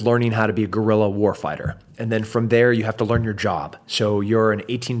 So it's learning how to be a guerrilla warfighter. And then from there, you have to learn your job. So you're an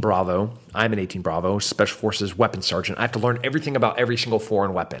 18 Bravo. I'm an 18 Bravo, Special Forces weapons sergeant. I have to learn everything about every single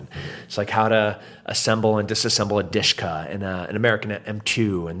foreign weapon. It's like how to assemble and disassemble a Dishka and an American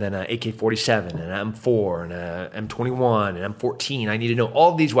M2, and then an AK-47 and an M4 and an M21 and M14. I need to know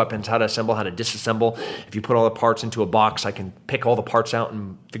all of these weapons, how to assemble, how to disassemble. If you put all the parts into a box, I can pick all the parts out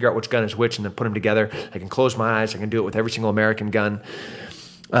and figure out which gun is which and then put them together. I can close my eyes. I can do it with every single American gun.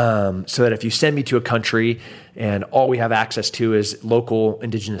 So that if you send me to a country and all we have access to is local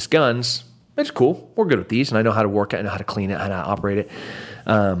indigenous guns, it's cool. We're good with these, and I know how to work it, I know how to clean it, how to operate it.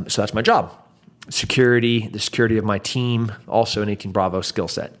 So that's my job. Security, the security of my team, also an 18 Bravo skill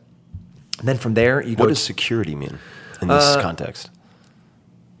set. And then from there, you go. What does security mean in this context?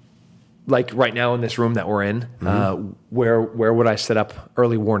 Like right now in this room that we're in, where would I set up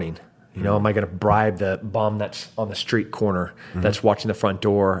early warning? You know, am I going to bribe the bum that's on the street corner that's watching the front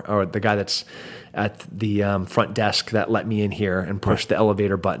door, or the guy that's at the front desk that let me in here and push the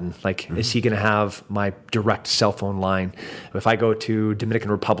elevator button? Like, is he going to have my direct cell phone line? If I go to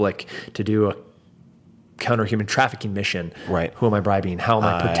Dominican Republic to do a counter human trafficking mission, who am I bribing? How am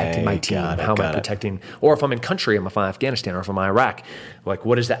I protecting my team? How am I protecting? Or if I'm in country, if I'm in Afghanistan, or if I'm in Iraq, like,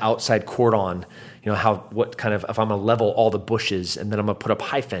 what is the outside cordon? You know, if I'm going to level all the bushes, and then I'm going to put up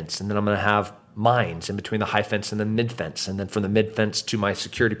high fence, and then I'm going to have mines in between the high fence and the mid fence, and then from the mid fence to my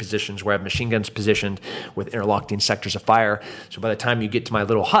security positions where I have machine guns positioned with interlocking sectors of fire. So by the time you get to my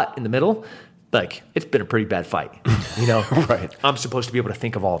little hut in the middle, like, it's been a pretty bad fight, you know? I'm supposed to be able to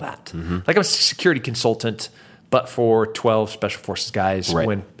think of all that. Like, I'm a security consultant, but for 12 Special Forces guys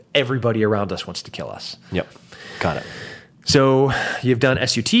when everybody around us wants to kill us. Yep. Got it. So you've done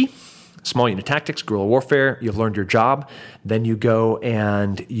SUT, small unit tactics, guerrilla warfare. You've learned your job. Then you go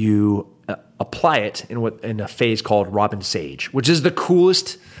and you apply it in a phase called Robin Sage, which is the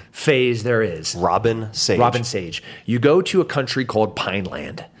coolest phase there is. Robin Sage. Robin Sage. You go to a country called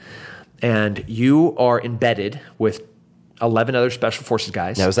Pineland, and you are embedded with 11 other Special Forces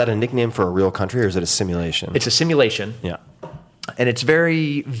guys. Now, is that a nickname for a real country, or is it a simulation? It's a simulation. Yeah. And it's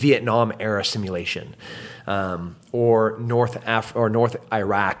very Vietnam era simulation, or North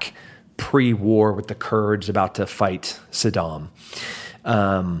Iraq pre-war with the Kurds about to fight Saddam.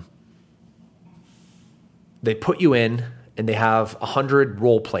 They put you in, and they have 100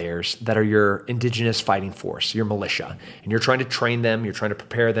 role players that are your indigenous fighting force, your militia. And you're trying to train them, you're trying to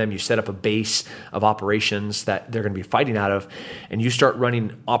prepare them, you set up a base of operations that they're going to be fighting out of, and you start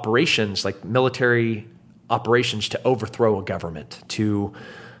running operations, like military operations, to overthrow a government, to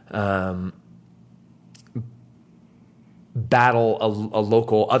battle a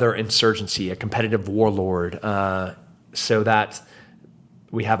local other insurgency, a competitive warlord, so that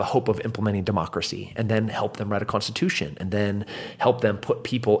we have a hope of implementing democracy, and then help them write a constitution, and then help them put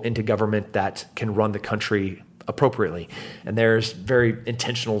people into government that can run the country appropriately. And there's very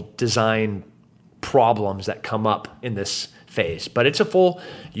intentional design problems that come up in this phase. But it's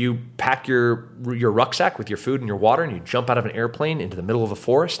you pack your rucksack with your food and your water, and you jump out of an airplane into the middle of a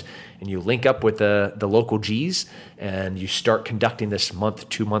forest, and you link up with the local Gs, and you start conducting this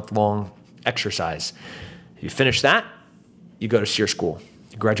 2-month long exercise. You finish that, you go to SEER school.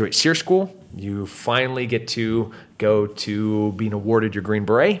 You graduate SEER school, you finally get to go to being awarded your Green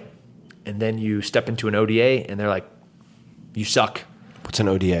Beret, and then you step into an ODA, and they're like, you suck. What's an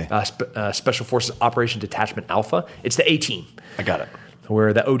ODA? Special Forces Operation Detachment Alpha. It's the A-team. I got it.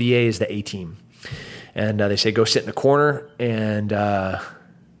 Where the ODA is the A-team. And they say, go sit in the corner and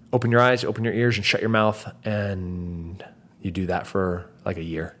open your eyes, open your ears, and shut your mouth. And you do that for like a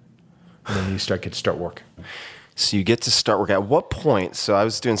year. And then you get to start work. So you get to start work. At what point? So I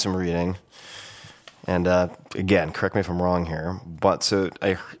was doing some reading. And again, correct me if I'm wrong here. But so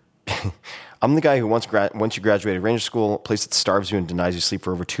I'm the guy who once you graduated Ranger school, a place that starves you and denies you sleep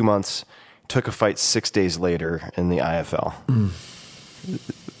for over 2 months, took a fight 6 days later in the IFL.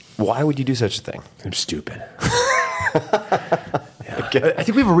 Why would you do such a thing? I'm stupid. Okay. I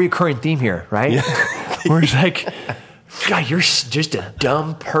think we have a recurring theme here, right? Yeah. Where it's like, God, you're just a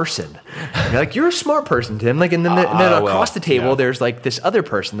dumb person. You're like, you're a smart person, Tim. Like, and then across the table, there's like this other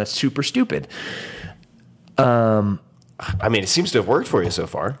person that's super stupid. I mean, it seems to have worked for you so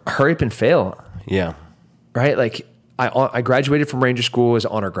far. Hurry up and fail. Yeah. Right? Like, I graduated from Ranger School as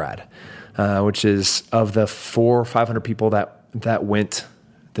honor grad, which is of the 400 or 500 people that went,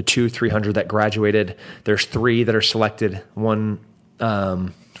 the 200-300 that graduated, there's 3 that are selected, one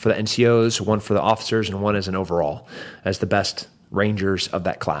for the NCOs, one for the officers, and one as an overall, as the best Rangers of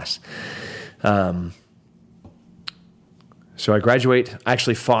that class. So I graduate. I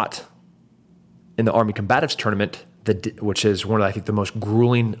actually fought in the Army Combatives Tournament which is one of, I think, the most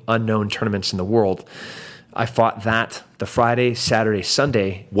grueling unknown tournaments in the world. I fought that the Friday, Saturday,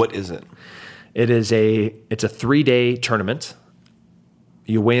 Sunday. What is it? It's a 3-day tournament.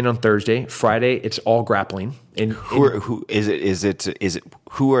 You weigh in on Thursday. Friday, it's all grappling. Who are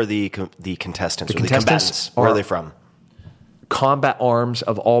the contestants? The or contestants Where are they from? Combat arms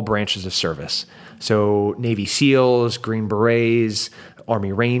of all branches of service. So Navy SEALs, Green Berets,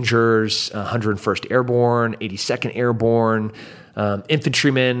 Army Rangers, 101st Airborne, 82nd Airborne,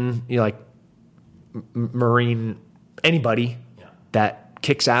 infantrymen, like Marine, anybody that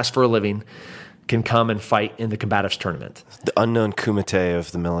kicks ass for a living can come and fight in the combatives tournament. The unknown kumite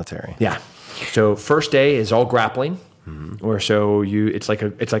of the military. Yeah. So first day is all grappling, or so it's like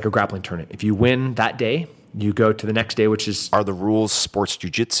a grappling tournament. If you win that day, you go to the next day, which is... Are the rules sports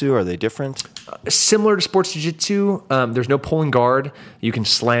jiu-jitsu? Are they different? Similar to sports jiu-jitsu. There's no pulling guard. You can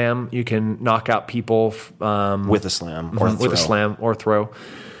slam. You can knock out people with a slam or with a slam or throw.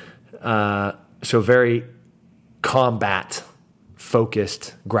 So very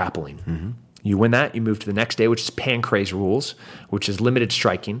combat-focused grappling. Mm-hmm. You win that, you move to the next day, which is Pancrase rules, which is limited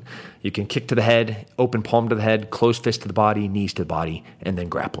striking. You can kick to the head, open palm to the head, closed fist to the body, knees to the body, and then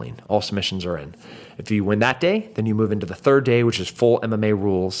grappling. All submissions are in. If you win that day, then you move into the third day, which is full MMA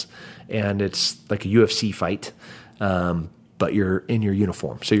rules, and it's like a UFC fight, but you're in your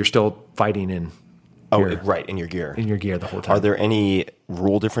uniform. So you're still fighting in in your gear. In your gear the whole time. Are there any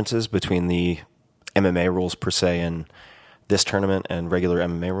rule differences between the MMA rules per se and this tournament and regular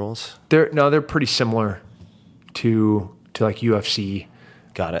MMA rules? They're pretty similar to like UFC.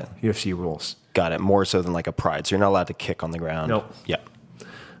 Got it. UFC rules. Got it. More so than like a Pride. So you're not allowed to kick on the ground. Nope. Yeah.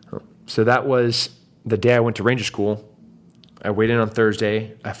 So that was the day I went to Ranger School. I weighed in on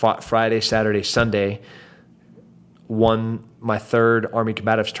Thursday. I fought Friday, Saturday, Sunday. Won my third Army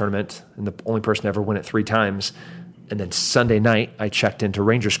Combatives tournament, and the only person to ever win it 3 times. And then Sunday night, I checked into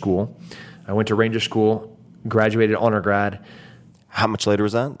Ranger School. I went to Ranger School, graduated honor grad. How much later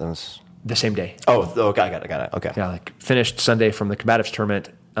was that? That was the same day. Oh, okay, I got it. Okay. Yeah, like finished Sunday from the combatives tournament,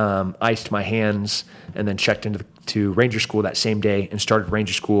 iced my hands, and then checked into Ranger School that same day and started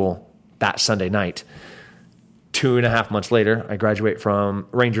Ranger School that Sunday night. 2.5 months later, I graduate from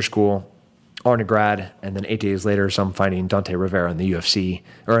Ranger School, honor grad, and then 8 days later, so I'm fighting Dante Rivera in the UFC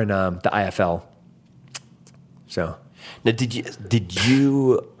or in the IFL. So now, did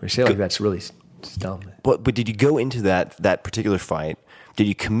you? We say like that's really dumb. But did you go into that particular fight? Did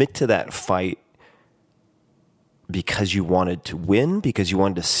you commit to that fight because you wanted to win? Because you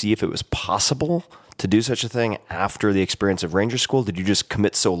wanted to see if it was possible to do such a thing after the experience of Ranger School? Did you just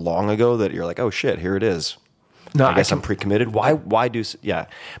commit so long ago that you're like, oh shit, here it is? No, I guess I'm pre-committed. Why do? Yeah, I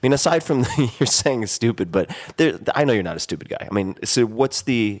mean, aside from you're saying it's stupid, but I know you're not a stupid guy. I mean, so what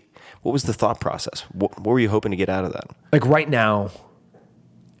was the thought process? What were you hoping to get out of that? Like right now,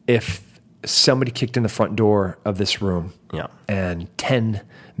 if somebody kicked in the front door of this room, and 10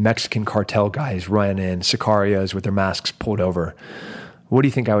 Mexican cartel guys ran in, sicarios with their masks pulled over, what do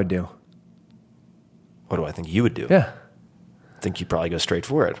you think I would do? What do I think you would do? Yeah, I think you'd probably go straight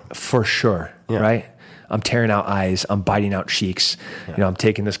for it. For sure, right? I'm tearing out eyes. I'm biting out cheeks. Yeah. I'm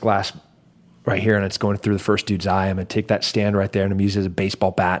taking this glass right here and it's going through the first dude's eye. I'm going to take that stand right there and I'm going to use it as a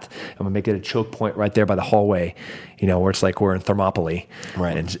baseball bat. I'm going to make it a choke point right there by the hallway, where it's like we're in Thermopylae,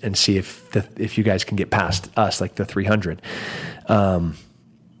 right? And see if you guys can get past us, like the 300.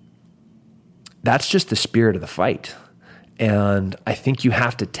 That's just the spirit of the fight. And I think you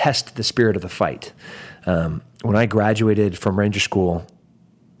have to test the spirit of the fight. When I graduated from Ranger School,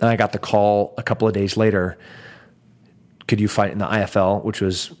 and I got the call a couple of days later, could you fight in the IFL, which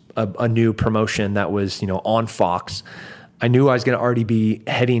was a new promotion that was, on Fox. I knew I was going to already be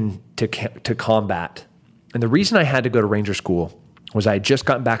heading to combat. And the reason I had to go to Ranger School was I had just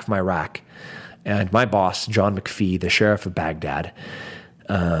gotten back from Iraq, and my boss, John McPhee, the sheriff of Baghdad,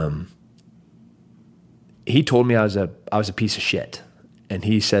 he told me I was a piece of shit. And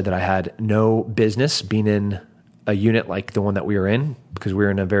he said that I had no business being in a unit like the one that we were in, because we were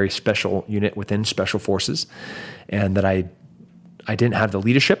in a very special unit within Special Forces, and that I didn't have the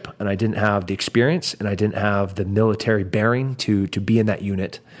leadership, and I didn't have the experience, and I didn't have the military bearing to be in that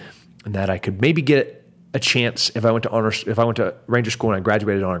unit, and that I could maybe get a chance if I went to Ranger School and I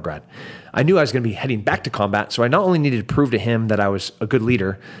graduated honor grad. I knew I was going to be heading back to combat, so I not only needed to prove to him that I was a good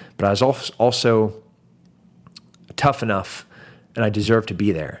leader, but I was also tough enough, and I deserved to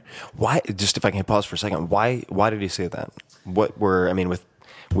be there. Why? Just if I can pause for a second, why did he say that? With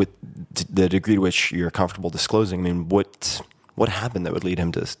the degree to which you're comfortable disclosing, I mean, what happened that would lead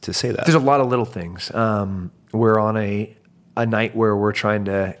him to say that? There's a lot of little things. We're on a night where we're trying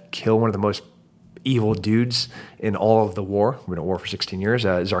to kill one of the most evil dudes in all of the war. We've been at war for 16 years.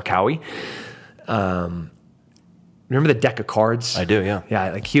 Zarqawi. Remember the deck of cards? I do, yeah.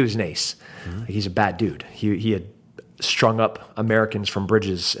 Yeah, like he was an ace. Like, he's a bad dude. He had strung up Americans from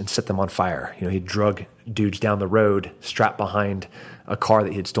bridges and set them on fire. You know, he drug dudes down the road, strapped behind a car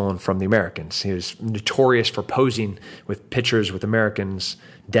that he had stolen from the Americans. He was notorious for posing with pictures with Americans,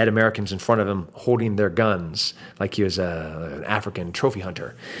 dead Americans in front of him, holding their guns like he was an African trophy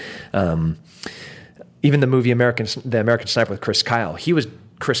hunter. Even the movie The American Sniper with Chris Kyle,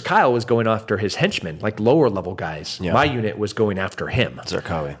 Chris Kyle was going after his henchmen, like lower level guys. Yeah. My unit was going after him.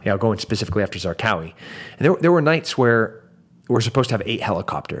 Zarqawi. Yeah, going specifically after Zarqawi. And there were nights where we're supposed to have 8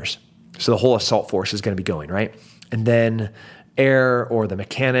 helicopters. So the whole assault force is going to be going, right? And then air or the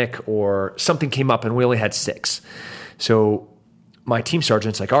mechanic or something came up and we only had 6. So my team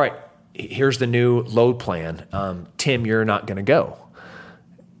sergeant's like, all right, here's the new load plan. Tim, you're not going to go.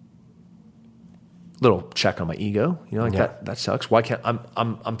 Little check on my ego, you know, like that sucks. Why can't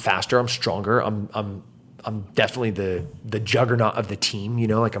I'm faster, I'm stronger, I'm definitely the juggernaut of the team, you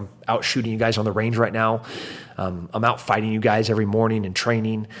know, like I'm out shooting you guys on the range right now. I'm out fighting you guys every morning and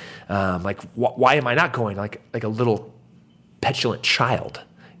training. Why am I not going? Like a little petulant child,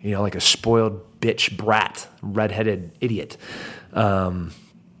 you know, like a spoiled bitch brat, redheaded idiot.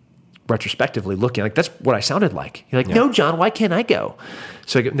 Retrospectively looking, like that's what I sounded like. You're like, no, John, why can't I go?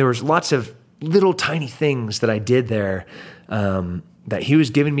 So there was lots of little tiny things that I did there that he was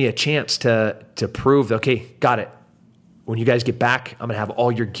giving me a chance to prove, okay, got it. When you guys get back, I'm going to have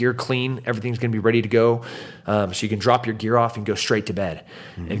all your gear clean. Everything's going to be ready to go. So you can drop your gear off and go straight to bed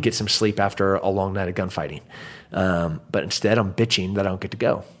and get some sleep after a long night of gunfighting. But instead, I'm bitching that I don't get to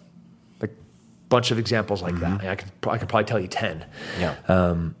go. Like a bunch of examples like that. I could probably tell you 10.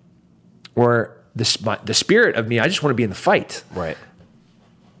 Yeah. Where the spirit of me, I just want to be in the fight. Right.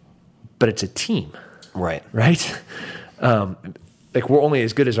 But it's a team. Right. Right? Like we're only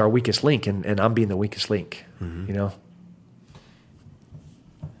as good as our weakest link, and I'm being the weakest link, you know?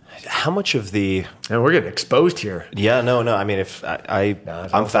 How much of the... And we're getting exposed here. Yeah, no. I mean, if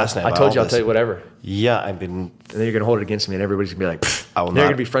I'm fascinated I told you I'll tell you whatever. Yeah, I've been... And then you're going to hold it against me, and everybody's going to be like, I will they're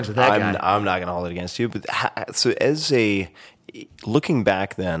going to be friends with that guy. I'm not going to hold it against you. But so looking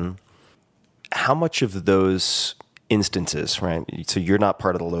back then, how much of those instances, right? So you're not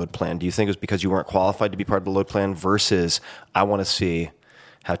part of the load plan. Do you think it was because you weren't qualified to be part of the load plan versus I want to see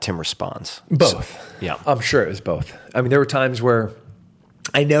how Tim responds? Both. So, yeah. I'm sure it was both. I mean, there were times where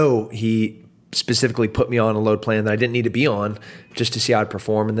I know he specifically put me on a load plan that I didn't need to be on just to see how I'd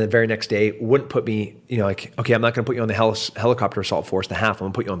perform. And the very next day wouldn't put me, you know, like, okay, I'm not going to put you on the helicopter assault force, the HAF. I'm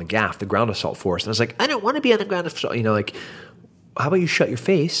going to put you on the GAF, the ground assault force. And I was like, I don't want to be on the ground assault. You know, like, how about you shut your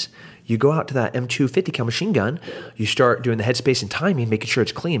face? You go out to that M250 cal machine gun, you start doing the headspace and timing, making sure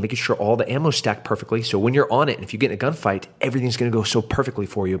it's clean, making sure all the ammo's stacked perfectly. So when you're on it and if you get in a gunfight, everything's going to go so perfectly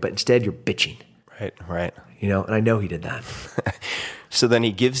for you, but instead you're bitching. Right. You know, and I know he did that. So then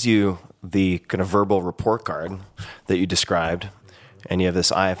he gives you the kind of verbal report card that you described, and you have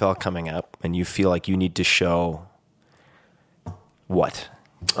this IFL coming up, and you feel like you need to show what?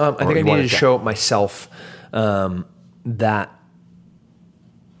 I think I needed to show myself that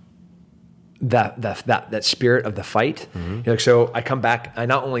spirit of the fight. You know, so I come back, I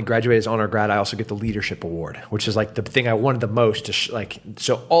not only graduate as honor grad, I also get the leadership award, which is like the thing I wanted the most to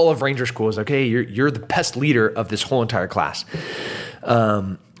so all of Ranger School is like, hey, you're the best leader of this whole entire class.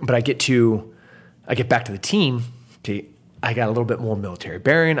 But I get back to the team. I got a little bit more military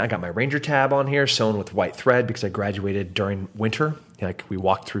bearing. I got my Ranger tab on here sewn with white thread because I graduated during winter. Like we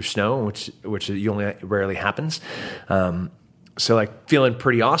walked through snow, which only rarely happens. So like feeling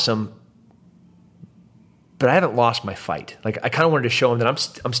pretty awesome. But I haven't lost my fight. Like I kind of wanted to show him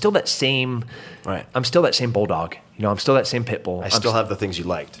that I'm still that same. Right. I'm still that same bulldog. You know, I'm still that same pit bull. I still have the things you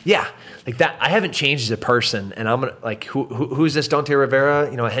liked. Yeah, like that. I haven't changed as a person, and I'm gonna like who's this Dante Rivera?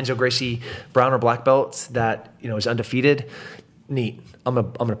 You know, a Renzo Gracie brown or black belt that is undefeated. Neat. I'm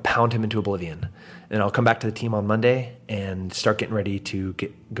gonna pound him into oblivion, and I'll come back to the team on Monday and start getting ready to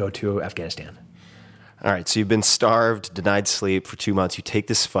go to Afghanistan. All right. So you've been starved, denied sleep for 2 months. You take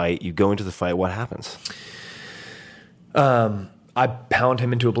this fight. You go into the fight. What happens? I pound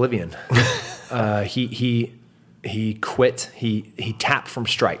him into oblivion. He quit. He tapped from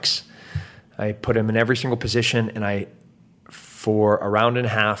strikes. I put him in every single position, and for a round and a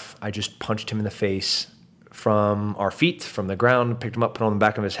half, I just punched him in the face from our feet, from the ground, picked him up, put him on the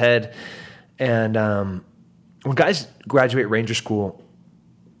back of his head. And when guys graduate Ranger School,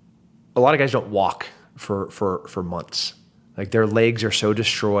 a lot of guys don't walk for months. Like their legs are so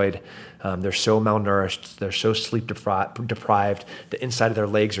destroyed. They're so malnourished. They're so sleep deprived. The inside of their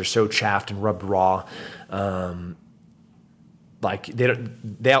legs are so chaffed and rubbed raw. Like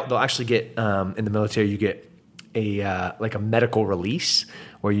they'll actually get, in the military, you get like a medical release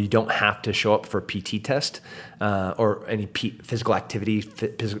where you don't have to show up for a PT test or any physical activity,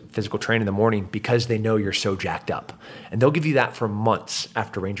 physical training in the morning because they know you're so jacked up. And they'll give you that for months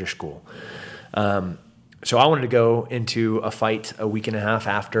after Ranger School. So I wanted to go into a fight a week and a half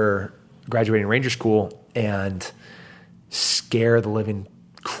after graduating Ranger School and scare the living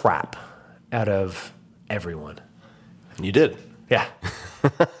crap out of everyone. And you did. Yeah.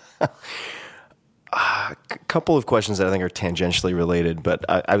 A couple of questions that I think are tangentially related, but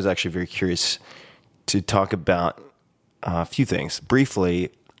I was actually very curious to talk about a few things.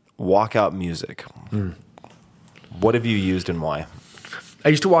 Briefly, walkout music. What have you used and why? I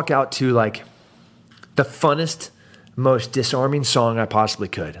used to walk out to like the funnest, most disarming song I possibly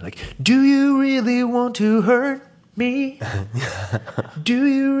could. Like, do you really want to hurt me? Do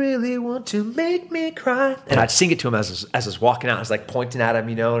you really want to make me cry? And I'd sing it to him as I was walking out. I was like pointing at him,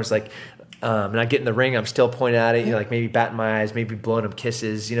 you know, and it's like, and I get in the ring, I'm still pointing at it, you know, like maybe batting my eyes, maybe blowing him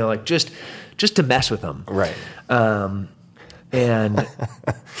kisses, you know, like just to mess with him. Right. And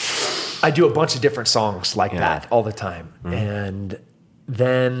I do a bunch of different songs like that all the time. Mm-hmm. And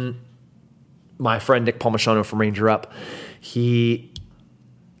then my friend Nick Palmisano from Ranger Up, he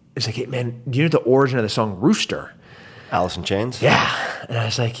is like, hey man, do you know the origin of the song Rooster? Alice in Chains? Yeah. And I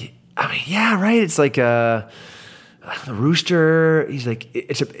was like, I mean, yeah, right. It's like the Rooster. He's like,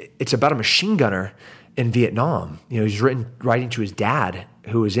 it's about a machine gunner in Vietnam. You know, he's writing to his dad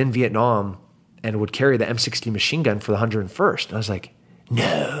who was in Vietnam and would carry the M60 machine gun for the 101st. And I was like,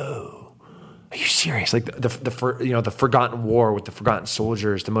 no, are you serious? Like the forgotten war with the forgotten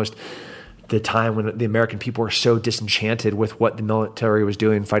soldiers, the time when the American people were so disenchanted with what the military was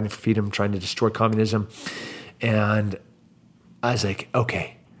doing, fighting for freedom, trying to destroy communism. And I was like,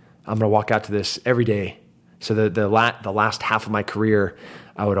 okay, I'm going to walk out to this every day. So the last half of my career,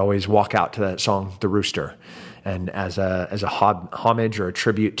 I would always walk out to that song, The Rooster. And as a homage or a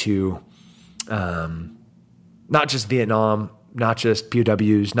tribute to not just Vietnam, not just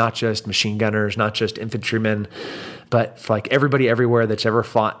POWs, not just machine gunners, not just infantrymen, but for like everybody everywhere that's ever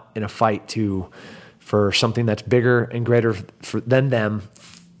fought in a fight for something that's bigger and greater than them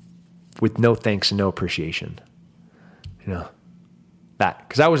with no thanks and no appreciation. You know, that.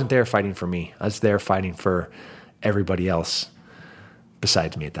 Because I wasn't there fighting for me. I was there fighting for everybody else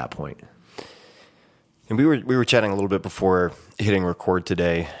besides me at that point. And we were chatting a little bit before hitting record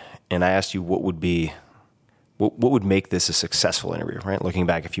today, and I asked you what would make this a successful interview, right? Looking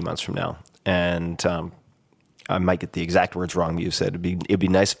back a few months from now. And I might get the exact words wrong, but you said it'd be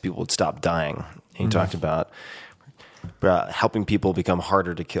nice if people would stop dying. And you talked about helping people become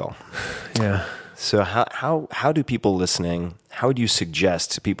harder to kill. Yeah. So how do people listening, how would you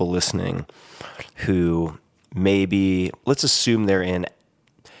suggest to people listening who maybe, let's assume they're in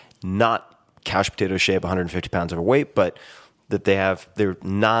not couch potato shape, 150 pounds overweight, but that they're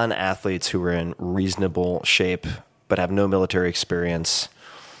non-athletes who are in reasonable shape but have no military experience,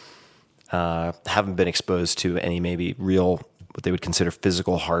 haven't been exposed to any maybe real, what they would consider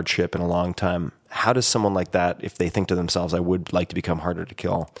physical hardship in a long time. How does someone like that, if they think to themselves, I would like to become harder to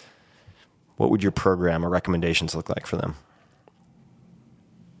kill, what would your program or recommendations look like for them?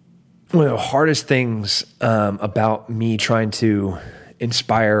 One of the hardest things about me trying to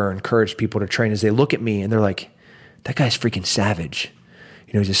inspire or encourage people to train is they look at me and they're like, that guy's freaking savage.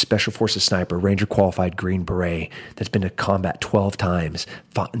 You know, he's a special forces sniper, Ranger qualified Green Beret that's been to combat 12 times,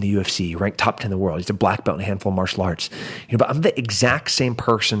 fought in the UFC, ranked top 10 in the world. He's a black belt in a handful of martial arts. You know, but I'm the exact same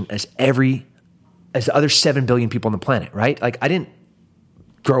person as the other 7 billion people on the planet, right? Like I didn't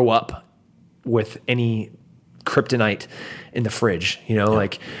grow up with any kryptonite in the fridge, you know,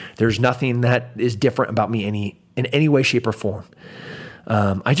 like there's nothing that is different about me in any way, shape, or form.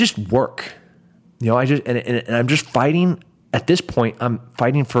 I just work, you know, and I'm just fighting. At this point, I'm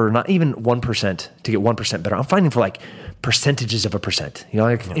fighting for not even 1% to get 1% better. I'm fighting for like percentages of a percent, you know,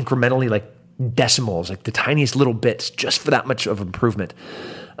 like incrementally, like decimals, like the tiniest little bits, just for that much of improvement.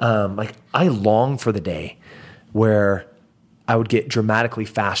 Like I long for the day where I would get dramatically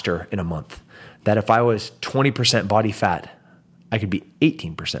faster in a month. That if I was 20% body fat, I could be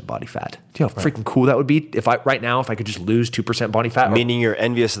 18% body fat. Do you know how freaking cool that would be? If I could just lose 2% body fat. Meaning you're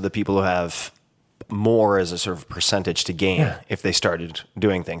envious of the people who have more as a sort of percentage to gain if they started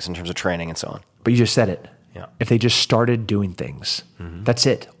doing things in terms of training and so on. But you just said it. Yeah. If they just started doing things, that's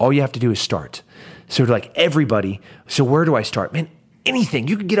it. All you have to do is start. So like everybody, so where do I start? Man, anything.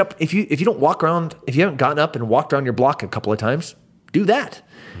 You can get up if you don't walk around, if you haven't gotten up and walked around your block a couple of times, do that.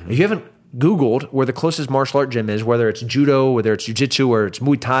 If you haven't Googled where the closest martial art gym is, whether it's judo, whether it's jiu-jitsu, or it's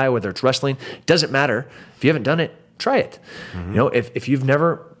Muay Thai, whether it's wrestling, doesn't matter. If you haven't done it, try it. If you've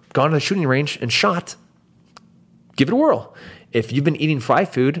never gone to the shooting range and shot, give it a whirl. If you've been eating fried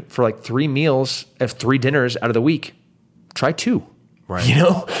food for like 3 meals, 3 dinners out of the week, try 2. Right.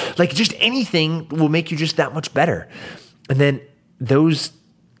 Just anything will make you just that much better. And then those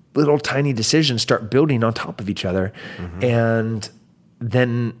little tiny decisions start building on top of each other. And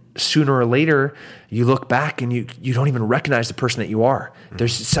then sooner or later, you look back and you don't even recognize the person that you are.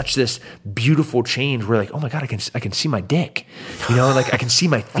 There's such this beautiful change where like, oh my God, I can see my dick. I can see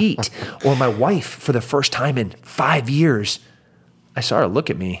my feet. Or my wife, for the first time in 5 years, I saw her look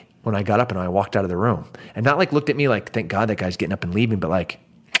at me when I got up and I walked out of the room. And not like looked at me like, thank God that guy's getting up and leaving, but like,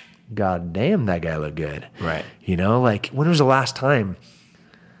 God damn, that guy looked good. Right. When was the last time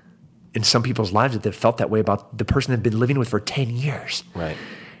in some people's lives that they felt that way about the person they've been living with for 10 years? Right.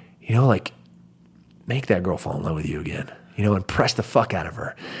 Make that girl fall in love with you again, impress the fuck out of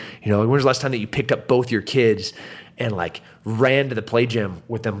her. When was the last time that you picked up both your kids and like ran to the play gym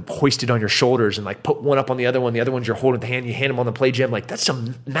with them hoisted on your shoulders and like put one up on the other one one's you're holding the hand, you hand them on the play gym. Like that's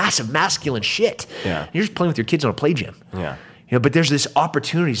some massive masculine shit. Yeah. You're just playing with your kids on a play gym. Yeah. But there's this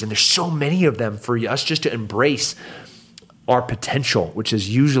opportunities and there's so many of them for us just to embrace our potential, which is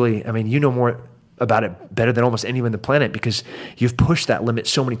usually, you know more about it better than almost anyone on the planet because you've pushed that limit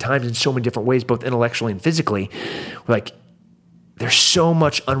so many times in so many different ways, both intellectually and physically. Like there's so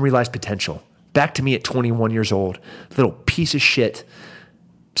much unrealized potential. Back to me at 21 years old, little piece of shit,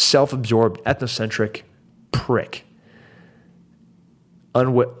 self-absorbed, ethnocentric prick.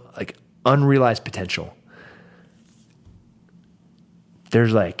 Unrealized potential.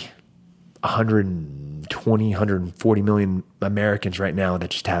 There's like 120, 140 million Americans right now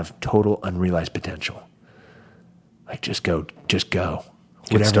that just have total unrealized potential. Like just go.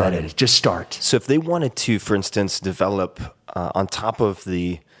 Whatever that is, just start. So if they wanted to, for instance, develop on top of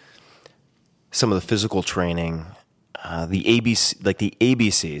some of the physical training, the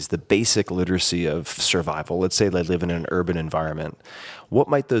ABCs, the basic literacy of survival. Let's say they live in an urban environment. What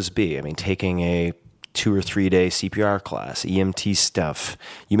might those be? Taking a 2 or 3 day CPR class, EMT stuff.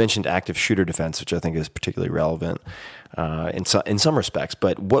 You mentioned active shooter defense, which I think is particularly relevant in some respects.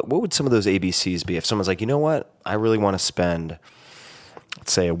 But what would some of those ABCs be if someone's like, you know what, I really want to spend,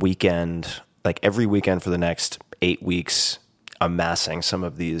 let's say, a weekend, like every weekend for the next 8 weeks, amassing some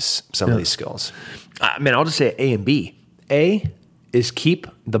of these skills? I'll just say A and B. A is keep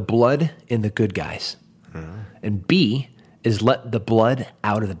the blood in the good guys. And B is let the blood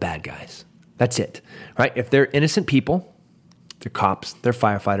out of the bad guys. That's it, right? If they're innocent people, they're cops, they're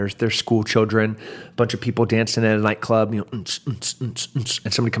firefighters, they're school children, a bunch of people dancing at a nightclub, and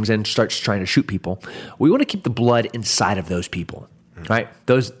somebody comes in and starts trying to shoot people. We want to keep the blood inside of those people, right?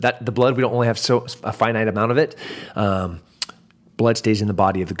 The blood, we don't only have a finite amount of it. Blood stays in the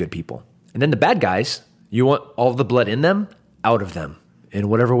body of the good people. And then the bad guys, you want all the blood in them, out of them, in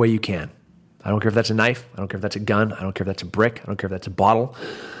whatever way you can. I don't care if that's a knife. I don't care if that's a gun. I don't care if that's a brick. I don't care if that's a bottle.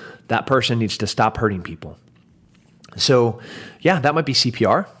 That person needs to stop hurting people. So, yeah, that might be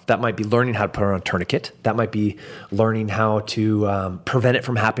CPR. That might be learning how to put on a tourniquet. That might be learning how to prevent it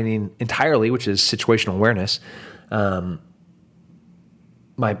from happening entirely, which is situational awareness.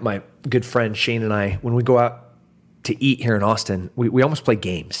 My good friend Shane and I, when we go out to eat here in Austin, we almost play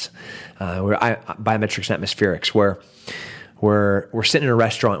games. We're biometrics and atmospherics, where we're sitting in a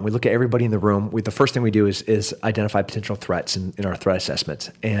restaurant and we look at everybody in the room. The first thing we do is identify potential threats in our threat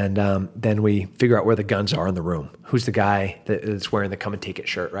assessment. And then we figure out where the guns are in the room. Who's the guy that's wearing the come and take it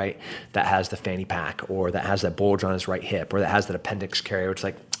shirt, right? That has the fanny pack, or that has that bulge on his right hip, or that has that appendix carrier. It's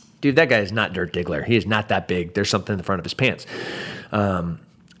like, dude, that guy is not Dirk Diggler. He is not that big. There's something in the front of his pants.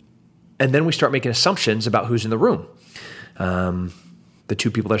 And then we start making assumptions about who's in the room. The two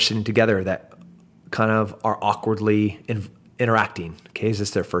people that are sitting together that kind of are awkwardly interacting. Okay, is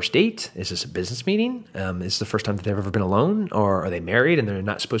this their first date? Is this a business meeting? Is this the first time that they've ever been alone? Or are they married and they're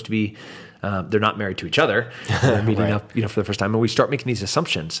not supposed to be, they're not married to each other. They're meeting right. up, for the first time. And we start making these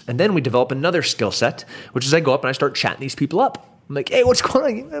assumptions. And then we develop another skill set, which is I go up and I start chatting these people up. I'm like, hey, what's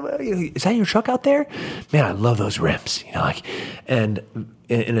going on? Is that your truck out there? Man, I love those rims. And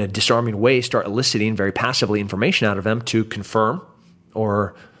in a disarming way, start eliciting very passively information out of them to confirm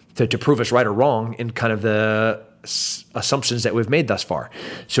or to prove us right or wrong in kind of the assumptions that we've made thus far.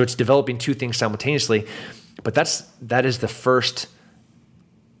 So it's developing two things simultaneously, but that is the first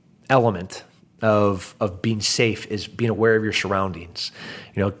element of being safe, is being aware of your surroundings,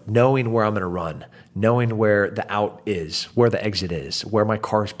 knowing where I'm going to run, knowing where the out is, where the exit is, where my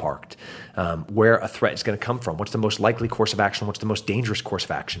car is parked, where a threat is going to come from, what's the most likely course of action, what's the most dangerous course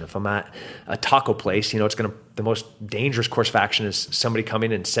of action. If I'm at a taco place, the most dangerous course of action is somebody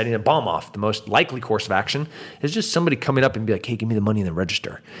coming and setting a bomb off. The most likely course of action is just somebody coming up and be like, hey, give me the money in the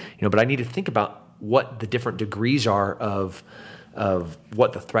register. But I need to think about what the different degrees are of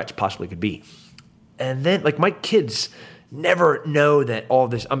what the threats possibly could be. And then, like, my kids never know that all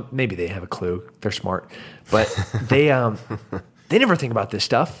this. Maybe they have a clue; they're smart, but they never think about this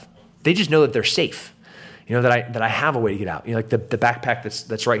stuff. They just know that they're safe. That I have a way to get out. Like the backpack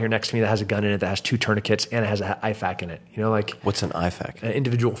that's right here next to me that has a gun in it, that has 2 tourniquets, and it has an IFAK in it. What's an IFAK? An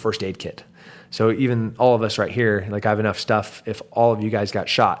individual first aid kit. So even all of us right here, like, I have enough stuff if all of you guys got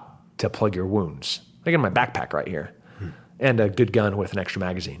shot to plug your wounds. Like in my backpack right here, and a good gun with an extra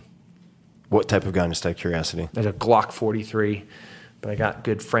magazine. What type of gun, just out of curiosity? There's a Glock 43, but I got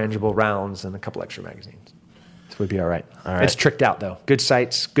good frangible rounds and a couple extra magazines. So we'd be all right. All right. It's tricked out, though. Good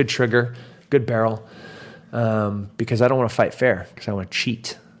sights, good trigger, good barrel, because I don't want to fight fair, because I want to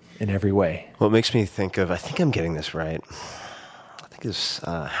cheat in every way. Well, it makes me think of, I think I'm getting this right. I think it's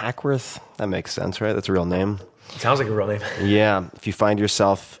Hackworth. That makes sense, right? That's a real name. It sounds like a real name. Yeah. If you find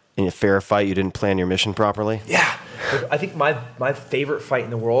yourself in a fair fight, you didn't plan your mission properly. Yeah. I think my favorite fight in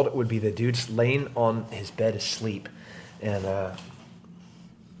the world would be the dude's laying on his bed asleep. And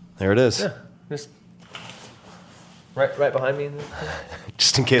there it is. Yeah. Just right behind me.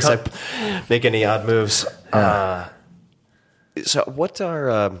 Just in case I make any odd moves. So what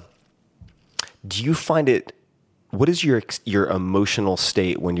are, do you find it, what is your emotional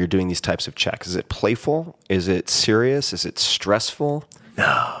state when you're doing these types of checks? Is it playful? Is it serious? Is it stressful?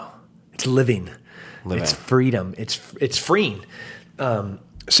 No, it's living. It's freedom. It's freeing.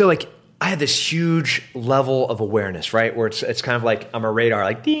 So like I had this huge level of awareness, right? Where it's kind of like I'm a radar,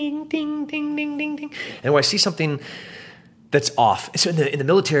 like ding, ding, ding, ding, ding, ding. And when I see something that's off, so in the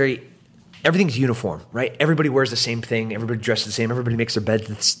military, everything's uniform, right? Everybody wears the same thing. Everybody dresses the same. Everybody makes their bed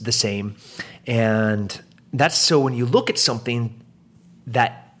the same. And that's so when you look at something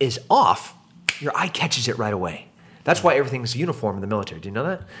that is off, your eye catches it right away. That's why everything's uniform in the military. Do you know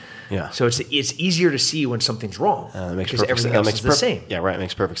that? Yeah. So it's easier to see when something's wrong because everything sense. else is the same. Yeah, right. It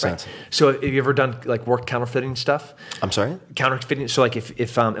makes perfect sense. So have you ever done like work counterfeiting stuff? I'm sorry? Counterfeiting. So like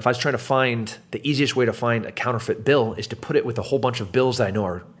if I was trying to find, the easiest way to find a counterfeit bill is to put it with a whole bunch of bills that I know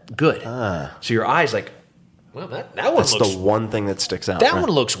are good. So your eye's like, well, that one That's looks... the one thing that sticks out. That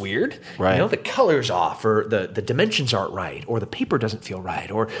one looks weird. Right. The color's off, or the dimensions aren't right, or the paper doesn't feel right,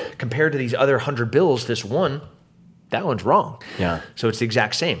 or compared to these other 100 bills, that one's wrong. Yeah. So it's the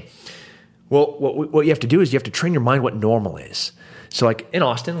exact same. Well, what you have to do is you have to train your mind what normal is. So like in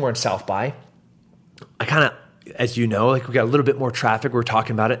Austin, we're in South by. I kind of, as you know, like we got a little bit more traffic. We're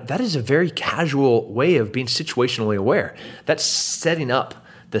talking about it. That is a very casual way of being situationally aware. That's setting up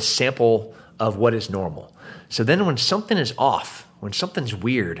the sample of what is normal. So then when something is off, when something's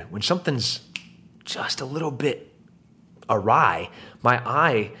weird, when something's just a little bit awry, my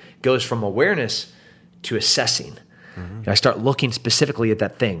eye goes from awareness to assessing. Mm-hmm. I start looking specifically at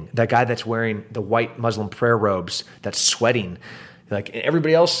that thing, that guy that's wearing the white Muslim prayer robes, that's sweating. Like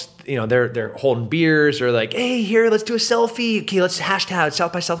everybody else, they're holding beers or like, hey, here, let's do a selfie. Okay, let's hashtag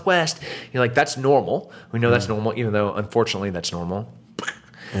South by Southwest. Like that's normal. We know that's normal, even though unfortunately that's normal.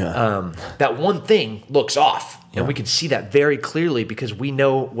 Yeah. That one thing looks off, and we can see that very clearly because we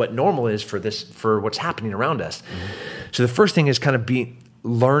know what normal is for what's happening around us. Mm-hmm. So the first thing is kind of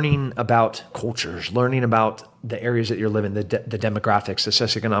learning about cultures, learning about the areas that you're living, the demographics, the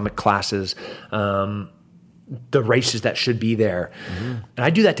socioeconomic classes, the races that should be there. Mm-hmm. And I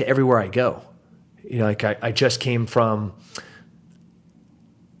do that to everywhere I go. Like I just came from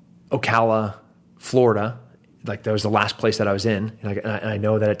Ocala, Florida. Like that was the last place that I was in. And I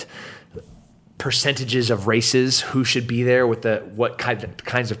know that percentages of races, who should be there with what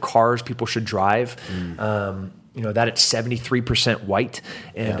kinds of cars people should drive. That it's 73% white,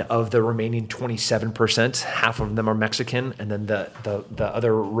 and of the remaining 27%, half of them are Mexican, and then the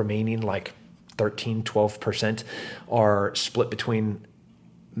other remaining like 13, 12% are split between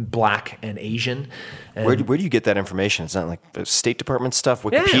Black and Asian. And where do you get that information? It's not like State Department stuff,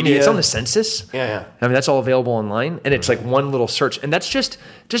 Wikipedia? Yeah, it's on the census. Yeah. I mean, that's all available online, and it's like one little search. And that's just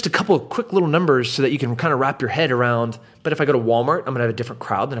a couple of quick little numbers so that you can kind of wrap your head around. But if I go to Walmart, I'm going to have a different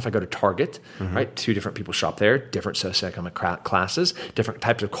crowd than if I go to Target, right? 2 different people shop there, different socioeconomic classes, different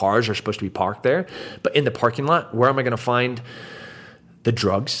types of cars are supposed to be parked there. But in the parking lot, where am I going to find the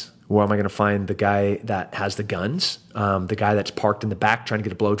drugs? Where am I going to find the guy that has the guns? The guy that's parked in the back trying to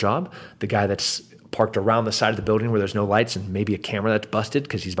get a blowjob? The guy that's parked around the side of the building where there's no lights and maybe a camera that's busted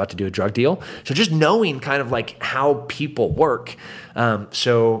because he's about to do a drug deal. So just knowing kind of like how people work.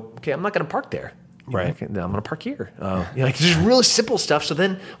 Okay, I'm not going to park there. Right. I'm going to park here. Like just really simple stuff. So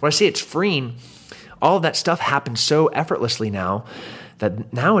then when I say it's freeing, all of that stuff happens so effortlessly now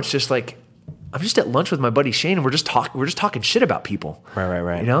that now it's just like, I'm just at lunch with my buddy Shane and we're just talking shit about people.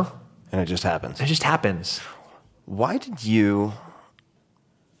 Right. You know? And it just happens. It just happens. Why did you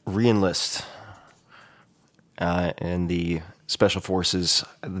re-enlist in the Special Forces?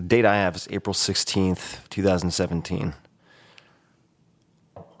 The date I have is April 16th, 2017.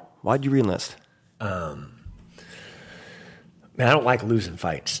 Why did you re-enlist? Man, I don't like losing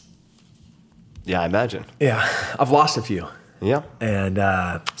fights. Yeah, I imagine. Yeah, I've lost a few. Yeah. And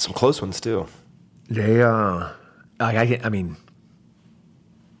some close ones too. They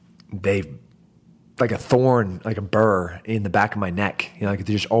like a thorn, like a burr in the back of my neck. You know, like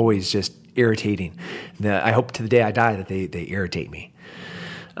they're just always just irritating. And I hope to the day I die that they irritate me.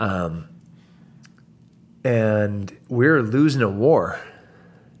 And we're losing a war.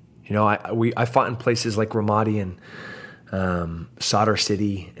 You know, I fought in places like Ramadi and Sadr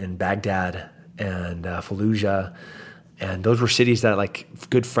City and Baghdad and Fallujah. And those were cities that like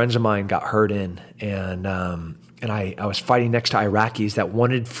good friends of mine got hurt in. And I was fighting next to Iraqis that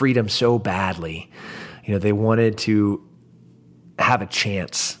wanted freedom so badly. You know, they wanted to have a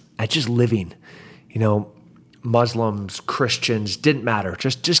chance at just living. You know, Muslims, Christians, didn't matter.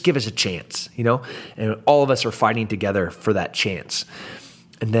 Just give us a chance, you know? And all of us are fighting together for that chance.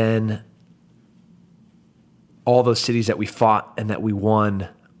 And then all those cities that we fought and that we won,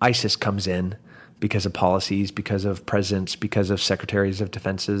 ISIS comes in because of policies, because of presidents, because of secretaries of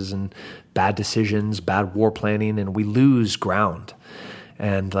defenses and bad decisions, bad war planning, and we lose ground.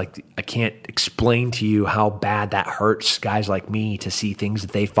 And like, I can't explain to you how bad that hurts guys like me to see things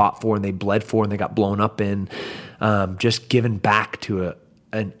that they fought for and they bled for and they got blown up in, just given back to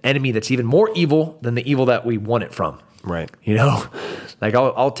an enemy that's even more evil than the evil that we won it from. Right. You know, like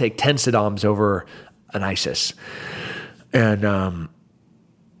I'll take 10 Saddams over an ISIS. And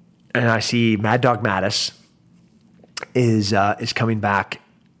I see Mad Dog Mattis is coming back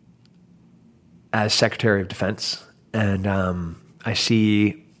as Secretary of Defense. And I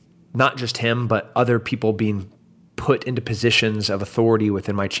see not just him, but other people being put into positions of authority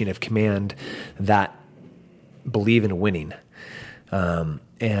within my chain of command that believe in winning. And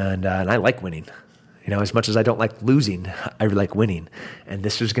I like winning. You know, as much as I don't like losing, I like winning. And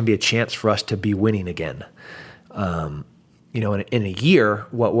this is going to be a chance for us to be winning again. You know, in a year,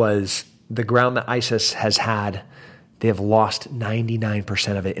 what was the ground that ISIS has had, they have lost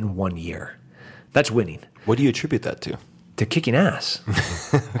 99% of it in 1 year. That's winning. What do you attribute that to? To kicking ass.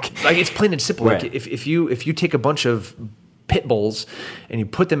 Okay. Like it's plain and simple. Right. Like if you take a bunch of pit bulls and you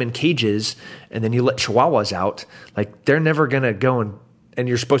put them in cages and then you let chihuahuas out, like they're never gonna go and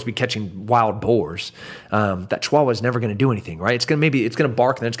you're supposed to be catching wild boars. That chihuahua is never gonna do anything, right? It's gonna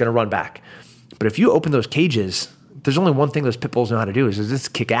bark and then it's gonna run back. But if you open those cages, there's only one thing those pit bulls know how to do is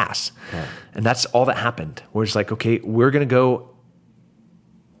just kick ass. Yeah. And that's all that happened. We're just like, okay, we're going to go.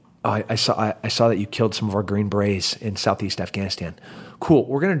 I saw that you killed some of our Green Berets in Southeast Afghanistan. Cool.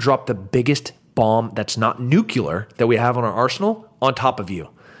 We're going to drop the biggest bomb that's not nuclear that we have on our arsenal on top of you,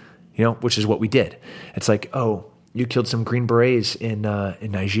 you know, which is what we did. It's like, oh, you killed some Green Berets in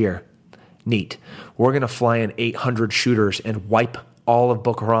Niger. Neat. We're going to fly in 800 shooters and wipe all of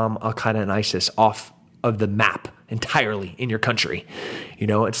Boko Haram, Al-Qaeda, and ISIS off of the map entirely in your country. You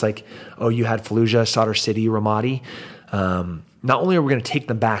know, it's like, oh, you had Fallujah, Sadr City, Ramadi. Not only are we going to take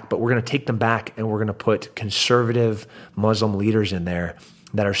them back, but we're going to take them back and we're going to put conservative Muslim leaders in there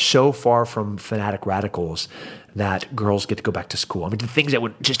that are so far from fanatic radicals that girls get to go back to school. I mean, the things that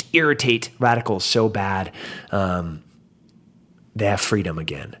would just irritate radicals so bad, they have freedom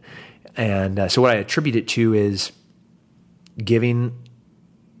again. And so what I attribute it to is giving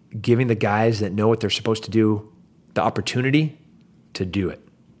the guys that know what they're supposed to do the opportunity to do it.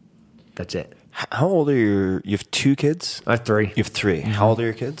 That's it. How old are you have 2 kids? I have 3. You have 3. Mm-hmm. How old are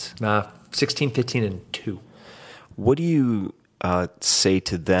your kids? 16, 15, and 2. What do you say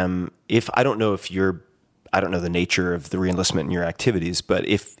to them I don't know the nature of the reenlistment in your activities, but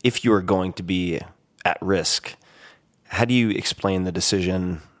if you are going to be at risk, how do you explain the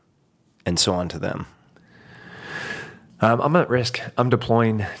decision and so on to them? I'm at risk. I'm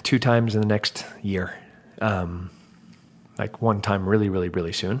deploying 2 times in the next year. Like one time really, really,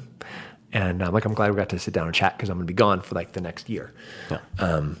 really soon. And I'm glad we got to sit down and chat because I'm going to be gone for like the next year.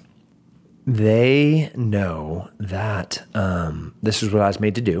 Yeah. They know that this is what I was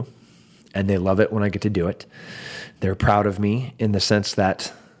made to do, and they love it when I get to do it. They're proud of me in the sense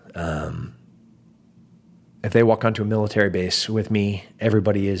that if they walk onto a military base with me,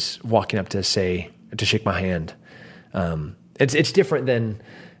 everybody is walking up to shake my hand. It's different than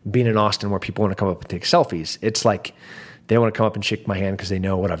being in Austin where people want to come up and take selfies. It's like they want to come up and shake my hand because they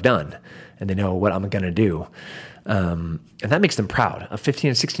know what I've done and they know what I'm going to do. And that makes them proud. A 15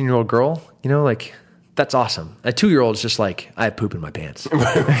 and 16-year-old girl, like that's awesome. A 2-year-old is just like, I have poop in my pants.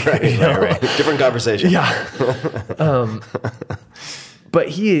 Right. Different conversation. Yeah. But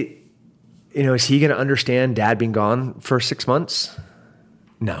he, is he going to understand dad being gone for 6 months?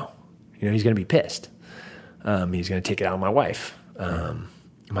 No. He's going to be pissed. He's going to take it out on my wife.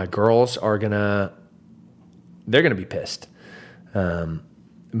 My girls they're going to be pissed.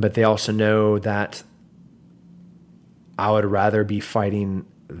 But they also know that I would rather be fighting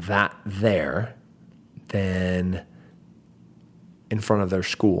that there than in front of their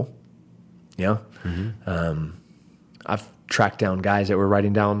school. I've tracked down guys that were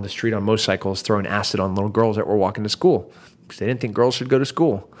riding down the street on motorcycles, throwing acid on little girls that were walking to school because they didn't think girls should go to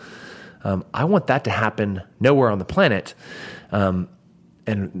school. I want that to happen nowhere on the planet. And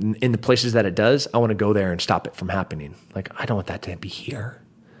in the places that it does, I want to go there and stop it from happening. Like, I don't want that to be here.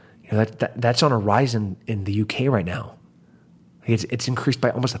 That's on a rise in the UK right now. It's increased by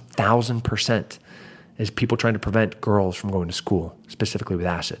almost 1,000% as people trying to prevent girls from going to school, specifically with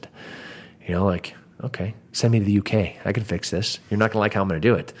acid. Okay, send me to the UK. I can fix this. You're not going to like how I'm going to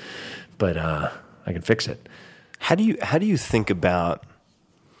do it, but I can fix it. How do you think about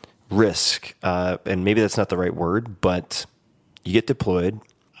risk? And maybe that's not the right word, but you get deployed.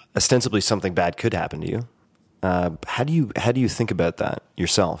 Ostensibly, something bad could happen to you. How do you think about that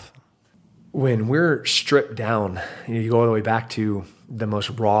yourself? When we're stripped down, you go all the way back to the most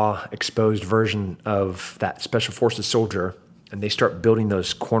raw, exposed version of that special forces soldier, and they start building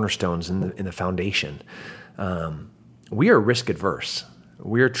those cornerstones in the foundation. We are risk adverse.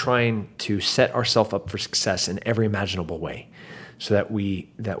 We are trying to set ourselves up for success in every imaginable way, so that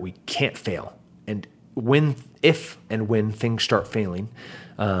we can't fail. And if and when things start failing,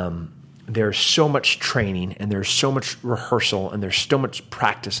 there's so much training and there's so much rehearsal and there's so much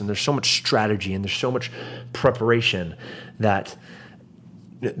practice and there's so much strategy and there's so much preparation that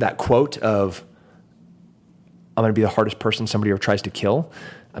quote of, I'm going to be the hardest person somebody ever tries to kill.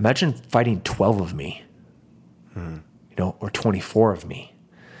 Imagine fighting 12 of me, or 24 of me,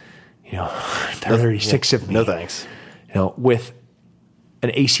 36 of me. No thanks. With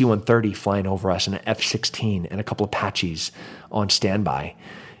an AC-130 flying over us and an F-16 and a couple of Apaches on standby.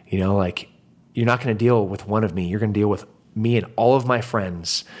 You're not going to deal with one of me. You're going to deal with me and all of my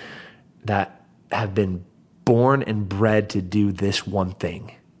friends that have been born and bred to do this one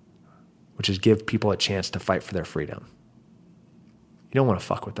thing, which is give people a chance to fight for their freedom. You don't want to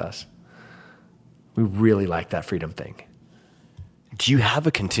fuck with us. We really like that freedom thing. Do you have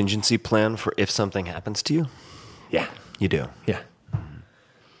a contingency plan for if something happens to you? Yeah. You do? Yeah.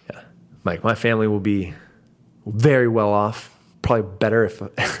 Yeah. Mike, my family will be very well off. Probably better if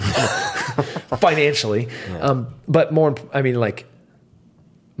financially, but more.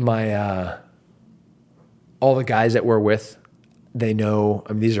 My all the guys that we're with, they know.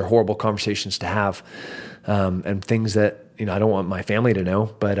 These are horrible conversations to have, and things that I don't want my family to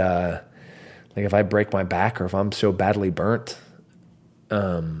know. But if I break my back or if I'm so badly burnt,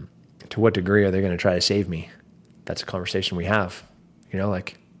 to what degree are they going to try to save me? That's a conversation we have.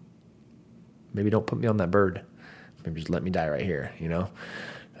 Maybe don't put me on that bird. Maybe just let me die right here,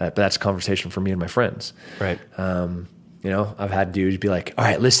 But that's a conversation for me and my friends. Right. I've had dudes be like, all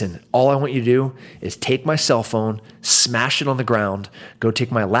right, listen, all I want you to do is take my cell phone, smash it on the ground, go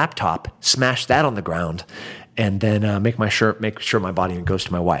take my laptop, smash that on the ground, and then make sure my body goes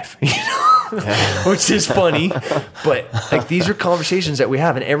to my wife. Which is funny, but these are conversations that we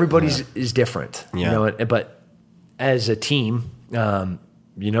have, and everybody's is different. But as a team,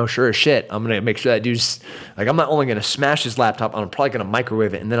 sure as shit, I'm going to make sure that dude's I'm not only going to smash his laptop, I'm probably going to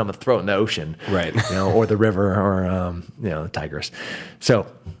microwave it and then I'm going to throw it in the ocean, right? Or the river or, the Tigris. So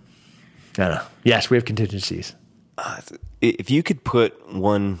I don't know. Yes, we have contingencies. If you could put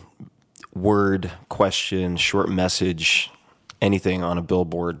one word, question, short message, anything on a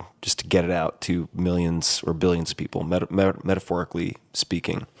billboard just to get it out to millions or billions of people, metaphorically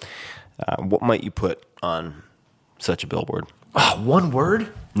speaking, what might you put on such a billboard? One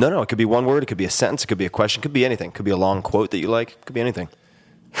word? No. It could be one word. It could be a sentence. It could be a question. It could be anything. It could be a long quote that you like. It could be anything.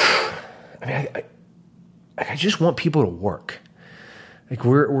 I just want people to work.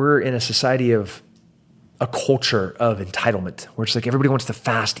 We're in a society of a culture of entitlement where it's everybody wants the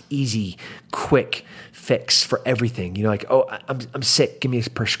fast, easy, quick fix for everything. I'm sick. Give me a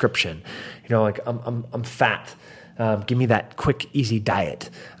prescription. I'm fat. Give me that quick, easy diet.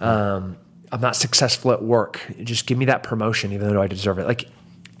 I'm not successful at work. Just give me that promotion, even though I deserve it. Like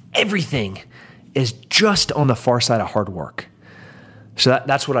everything is just on the far side of hard work. So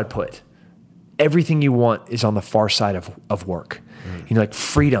that's what I'd put. Everything you want is on the far side of work. You know, like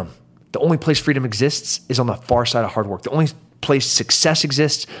freedom. The only place freedom exists is on the far side of hard work. The only place success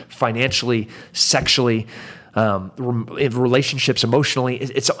exists financially, sexually, in relationships, emotionally,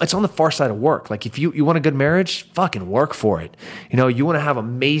 it's on the far side of work. Like if you want a good marriage, fucking work for it. You know, you want to have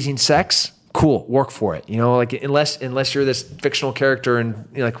amazing sex, cool, work for it. You know, like unless you're this fictional character and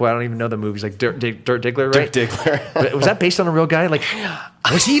you're like, well, I don't even know the movies, like Dirk Diggler, right? Dirk Diggler. Was that based on a real guy? Like,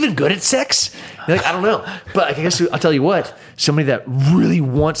 was he even good at sex? You're like, I don't know. But I guess I'll tell you what, somebody that really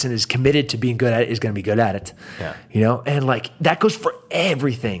wants and is committed to being good at it is going to be good at it. Yeah. You know, and like that goes for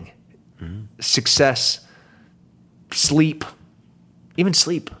everything. Success, sleep, even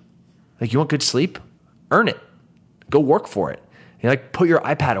sleep. Like you want good sleep? Earn it. Go work for it. You know, like put your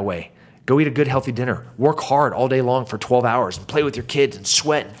iPad away. Go eat a good, healthy dinner. Work hard all day long for 12 hours and play with your kids and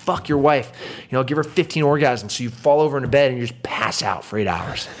sweat and fuck your wife. You know, give her 15 orgasms so you fall over in a bed and you just pass out for 8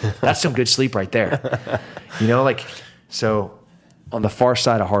 hours. That's some good sleep right there. You know, like, so on the far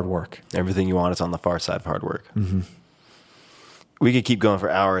side of hard work. Everything you want is on the far side of hard work. We could keep going for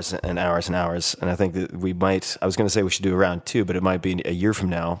hours and hours and hours. And I think that we might, I was going to say we should do a round 2, but it might be a year from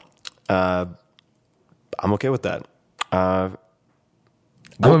now. I'm okay with that.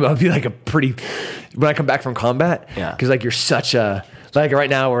 I'll be like when I come back from combat, Yeah. Because like you're such a, like right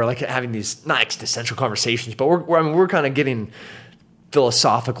now we're like having these not existential conversations, but we're kind of getting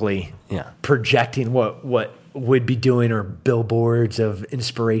philosophically projecting what would be doing or billboards of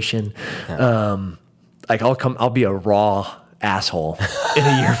inspiration. Like I'll be a raw asshole in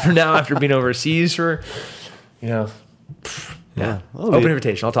a year from now after being overseas for, you know. Yeah. Well, open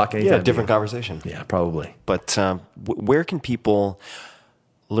invitation. I'll talk anytime. Yeah, different conversation. Yeah, probably. But where can people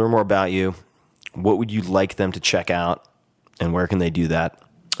learn more about you? What would you like them to check out? And where can they do that?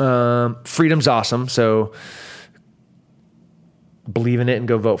 Freedom's awesome. So believe in it and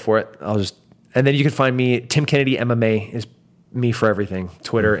go vote for it. And then you can find me, Tim Kennedy MMA is me for everything.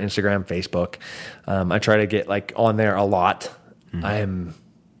 Twitter, Instagram, Facebook. I try to get like on there a lot. I am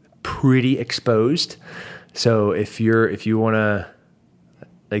pretty exposed. So if you want to,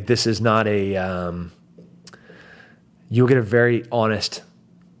 like, this is not you'll get a very honest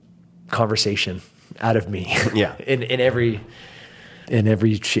conversation out of me. Yeah. in every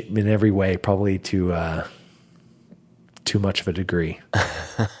way, probably to too much of a degree.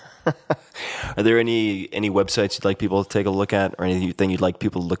 Are there any websites you'd like people to take a look at, or anything you'd like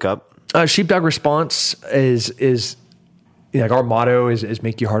people to look up? Sheepdog Response is you know, like our motto is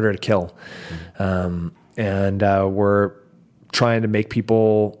make you harder to kill. And we're trying to make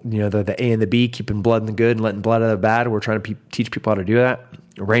people, you know, the A and the B, keeping blood in the good and letting blood out of the bad. We're trying to teach people how to do that.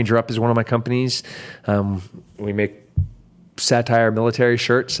 Ranger Up is one of my companies. We make satire military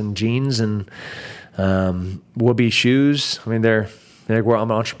shirts and jeans and Whoopee shoes. I mean, I'm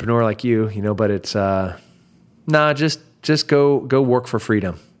an entrepreneur like you know, but it's just go work for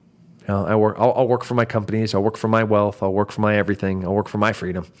freedom. You know, I'll work for my companies. I'll work for my wealth. I'll work for my everything. I'll work for my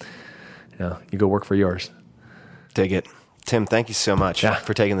freedom. You know, you go work for yours. Dig it. Tim, thank you so much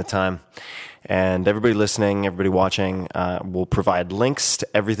for taking the time. And everybody listening, everybody watching, we'll provide links to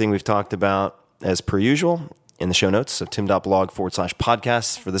everything we've talked about as per usual in the show notes. So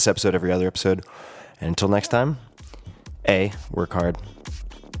tim.blog/podcasts for this episode, every other episode. And until next time, work hard.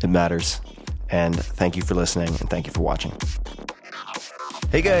 It matters. And thank you for listening, and thank you for watching.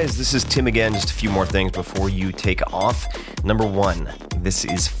 Hey guys, this is Tim again. Just a few more things before you take off. Number 1, this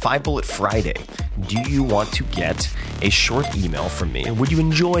is 5 Bullet Friday. Do you want to get a short email from me? Would you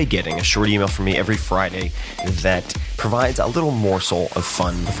enjoy getting a short email from me every Friday that provides a little morsel of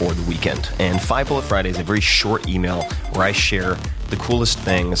fun before the weekend? And 5 Bullet Friday is a very short email where I share the coolest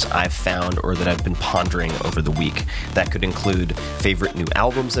things I've found or that I've been pondering over the week. That could include favorite new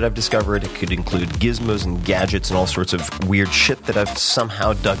albums that I've discovered. It could include gizmos and gadgets and all sorts of weird shit that I've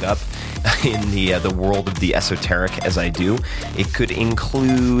somehow dug up in the world of the esoteric as I do. It could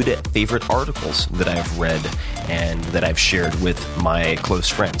include favorite articles that I've read and that I've shared with my close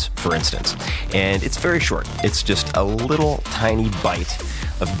friends, for instance. And it's very short. It's just a little tiny bite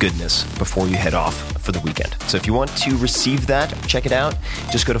of goodness before you head off for the weekend. So if you want to receive that, check it out.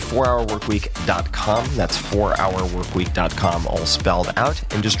 Just go to 4hourworkweek.com. That's 4hourworkweek.com, all spelled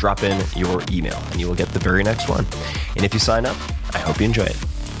out, and just drop in your email and you will get the very next one. And if you sign up, I hope you enjoy it.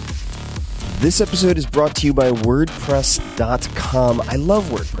 This episode is brought to you by WordPress.com. I love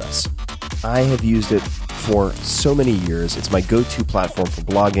WordPress. I have used it for so many years. It's my go-to platform for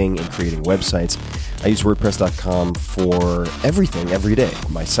blogging and creating websites. I use WordPress.com for everything every day.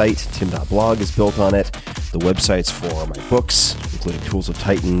 My site, tim.blog, is built on it. The websites for my books, including Tools of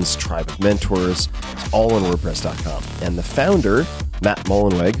Titans, Tribe of Mentors, it's all on WordPress.com. And the founder, Matt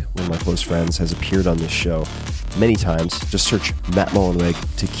Mullenweg, one of my close friends, has appeared on this show many times. Just search Matt Mullenweg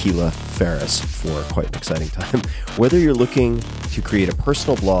Tequila Ferris for quite an exciting time. Whether you're looking to create a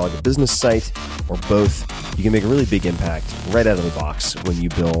personal blog, a business site, or both, you can make a really big impact right out of the box when you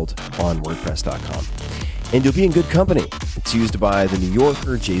build on WordPress.com. And you'll be in good company. It's used by The New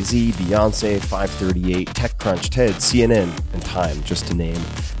Yorker, Jay-Z, Beyonce, 538, TechCrunch, TED, CNN, and Time, just to name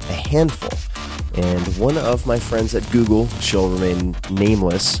a handful. And one of my friends at Google, she'll remain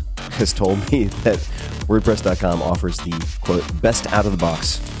nameless, has told me that WordPress.com offers the, quote, best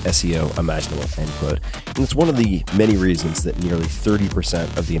out-of-the-box SEO imaginable, end quote. And it's one of the many reasons that nearly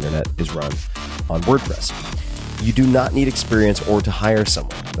 30% of the internet is run on WordPress. You do not need experience or to hire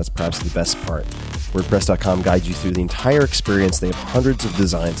someone. That's perhaps the best part. WordPress.com guides you through the entire experience. They have hundreds of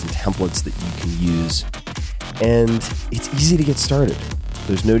designs and templates that you can use. And it's easy to get started.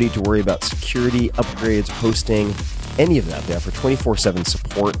 There's no need to worry about security, upgrades, hosting, any of that. They offer 24/7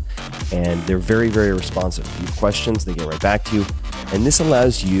 support, and they're very, very responsive. If you have questions, they get right back to you. And this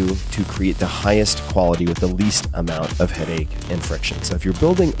allows you to create the highest quality with the least amount of headache and friction. So if you're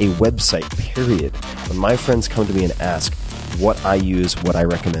building a website, period, when my friends come to me and ask what I use, what I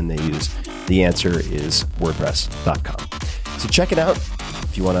recommend they use, the answer is WordPress.com. So check it out.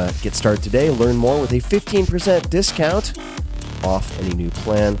 If you want to get started today, learn more with a 15% discount off any new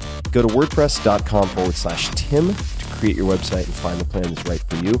plan. Go to WordPress.com/Tim to create your website and find the plan that's right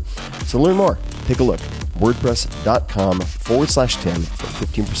for you. So learn more. Take a look. WordPress.com/Tim for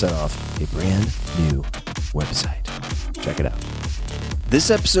 15% off a brand new website. Check it out.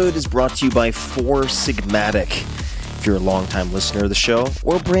 This episode is brought to you by Four Sigmatic. If you're a longtime listener of the show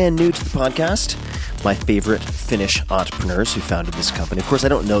or brand new to the podcast, my favorite Finnish entrepreneurs who founded this company, of course I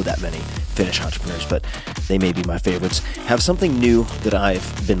don't know that many Finnish entrepreneurs, but they may be my favorites, have something new that I've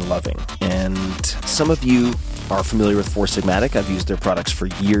been loving. And some of you are familiar with Four Sigmatic. I've used their products for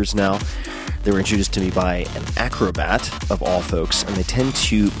years now. They were introduced to me by an acrobat, of all folks, and they tend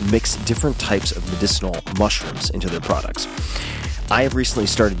to mix different types of medicinal mushrooms into their products. I have recently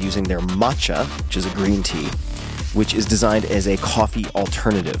started using their matcha, which is a green tea, which is designed as a coffee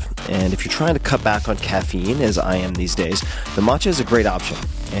alternative. And if you're trying to cut back on caffeine, as I am these days, the matcha is a great option,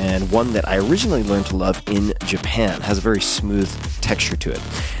 and one that I originally learned to love in Japan. It has a very smooth texture to it.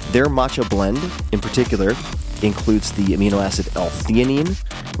 Their matcha blend, in particular, includes the amino acid L-theanine,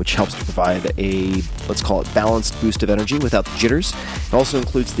 which helps to provide a, let's call it, balanced boost of energy without the jitters. It also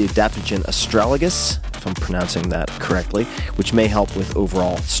includes the adaptogen astragalus, if I'm pronouncing that correctly, which may help with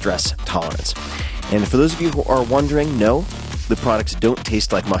overall stress tolerance. And for those of you who are wondering, no, the products don't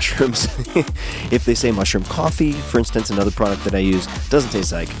taste like mushrooms. If they say mushroom coffee, for instance, another product that I use doesn't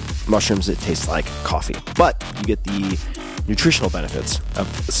taste like mushrooms, it tastes like coffee. But you get the nutritional benefits of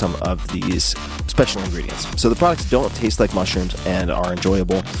some of these special ingredients. So the products don't taste like mushrooms and are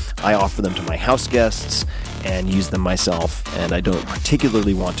enjoyable. I offer them to my house guests and use them myself, and I don't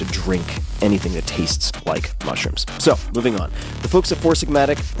particularly want to drink anything that tastes like mushrooms. So, moving on. The folks at Four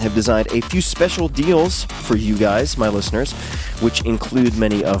Sigmatic have designed a few special deals for you guys, my listeners, which include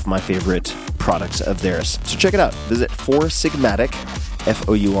many of my favorite products of theirs. So check it out. Visit Foursigmatic,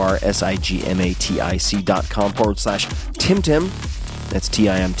 FOURSIGMATIC.com/TimTim. That's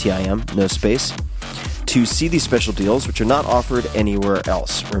TIM, no space. To see these special deals, which are not offered anywhere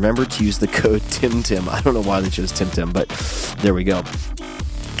else. Remember to use the code TimTim. I don't know why they chose TimTim, but there we go.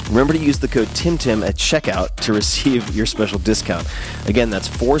 Remember to use the code TimTim at checkout to receive your special discount. Again, that's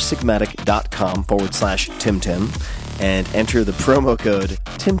foursigmatic.com/TimTim and enter the promo code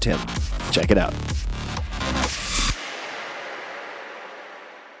TimTim. Check it out.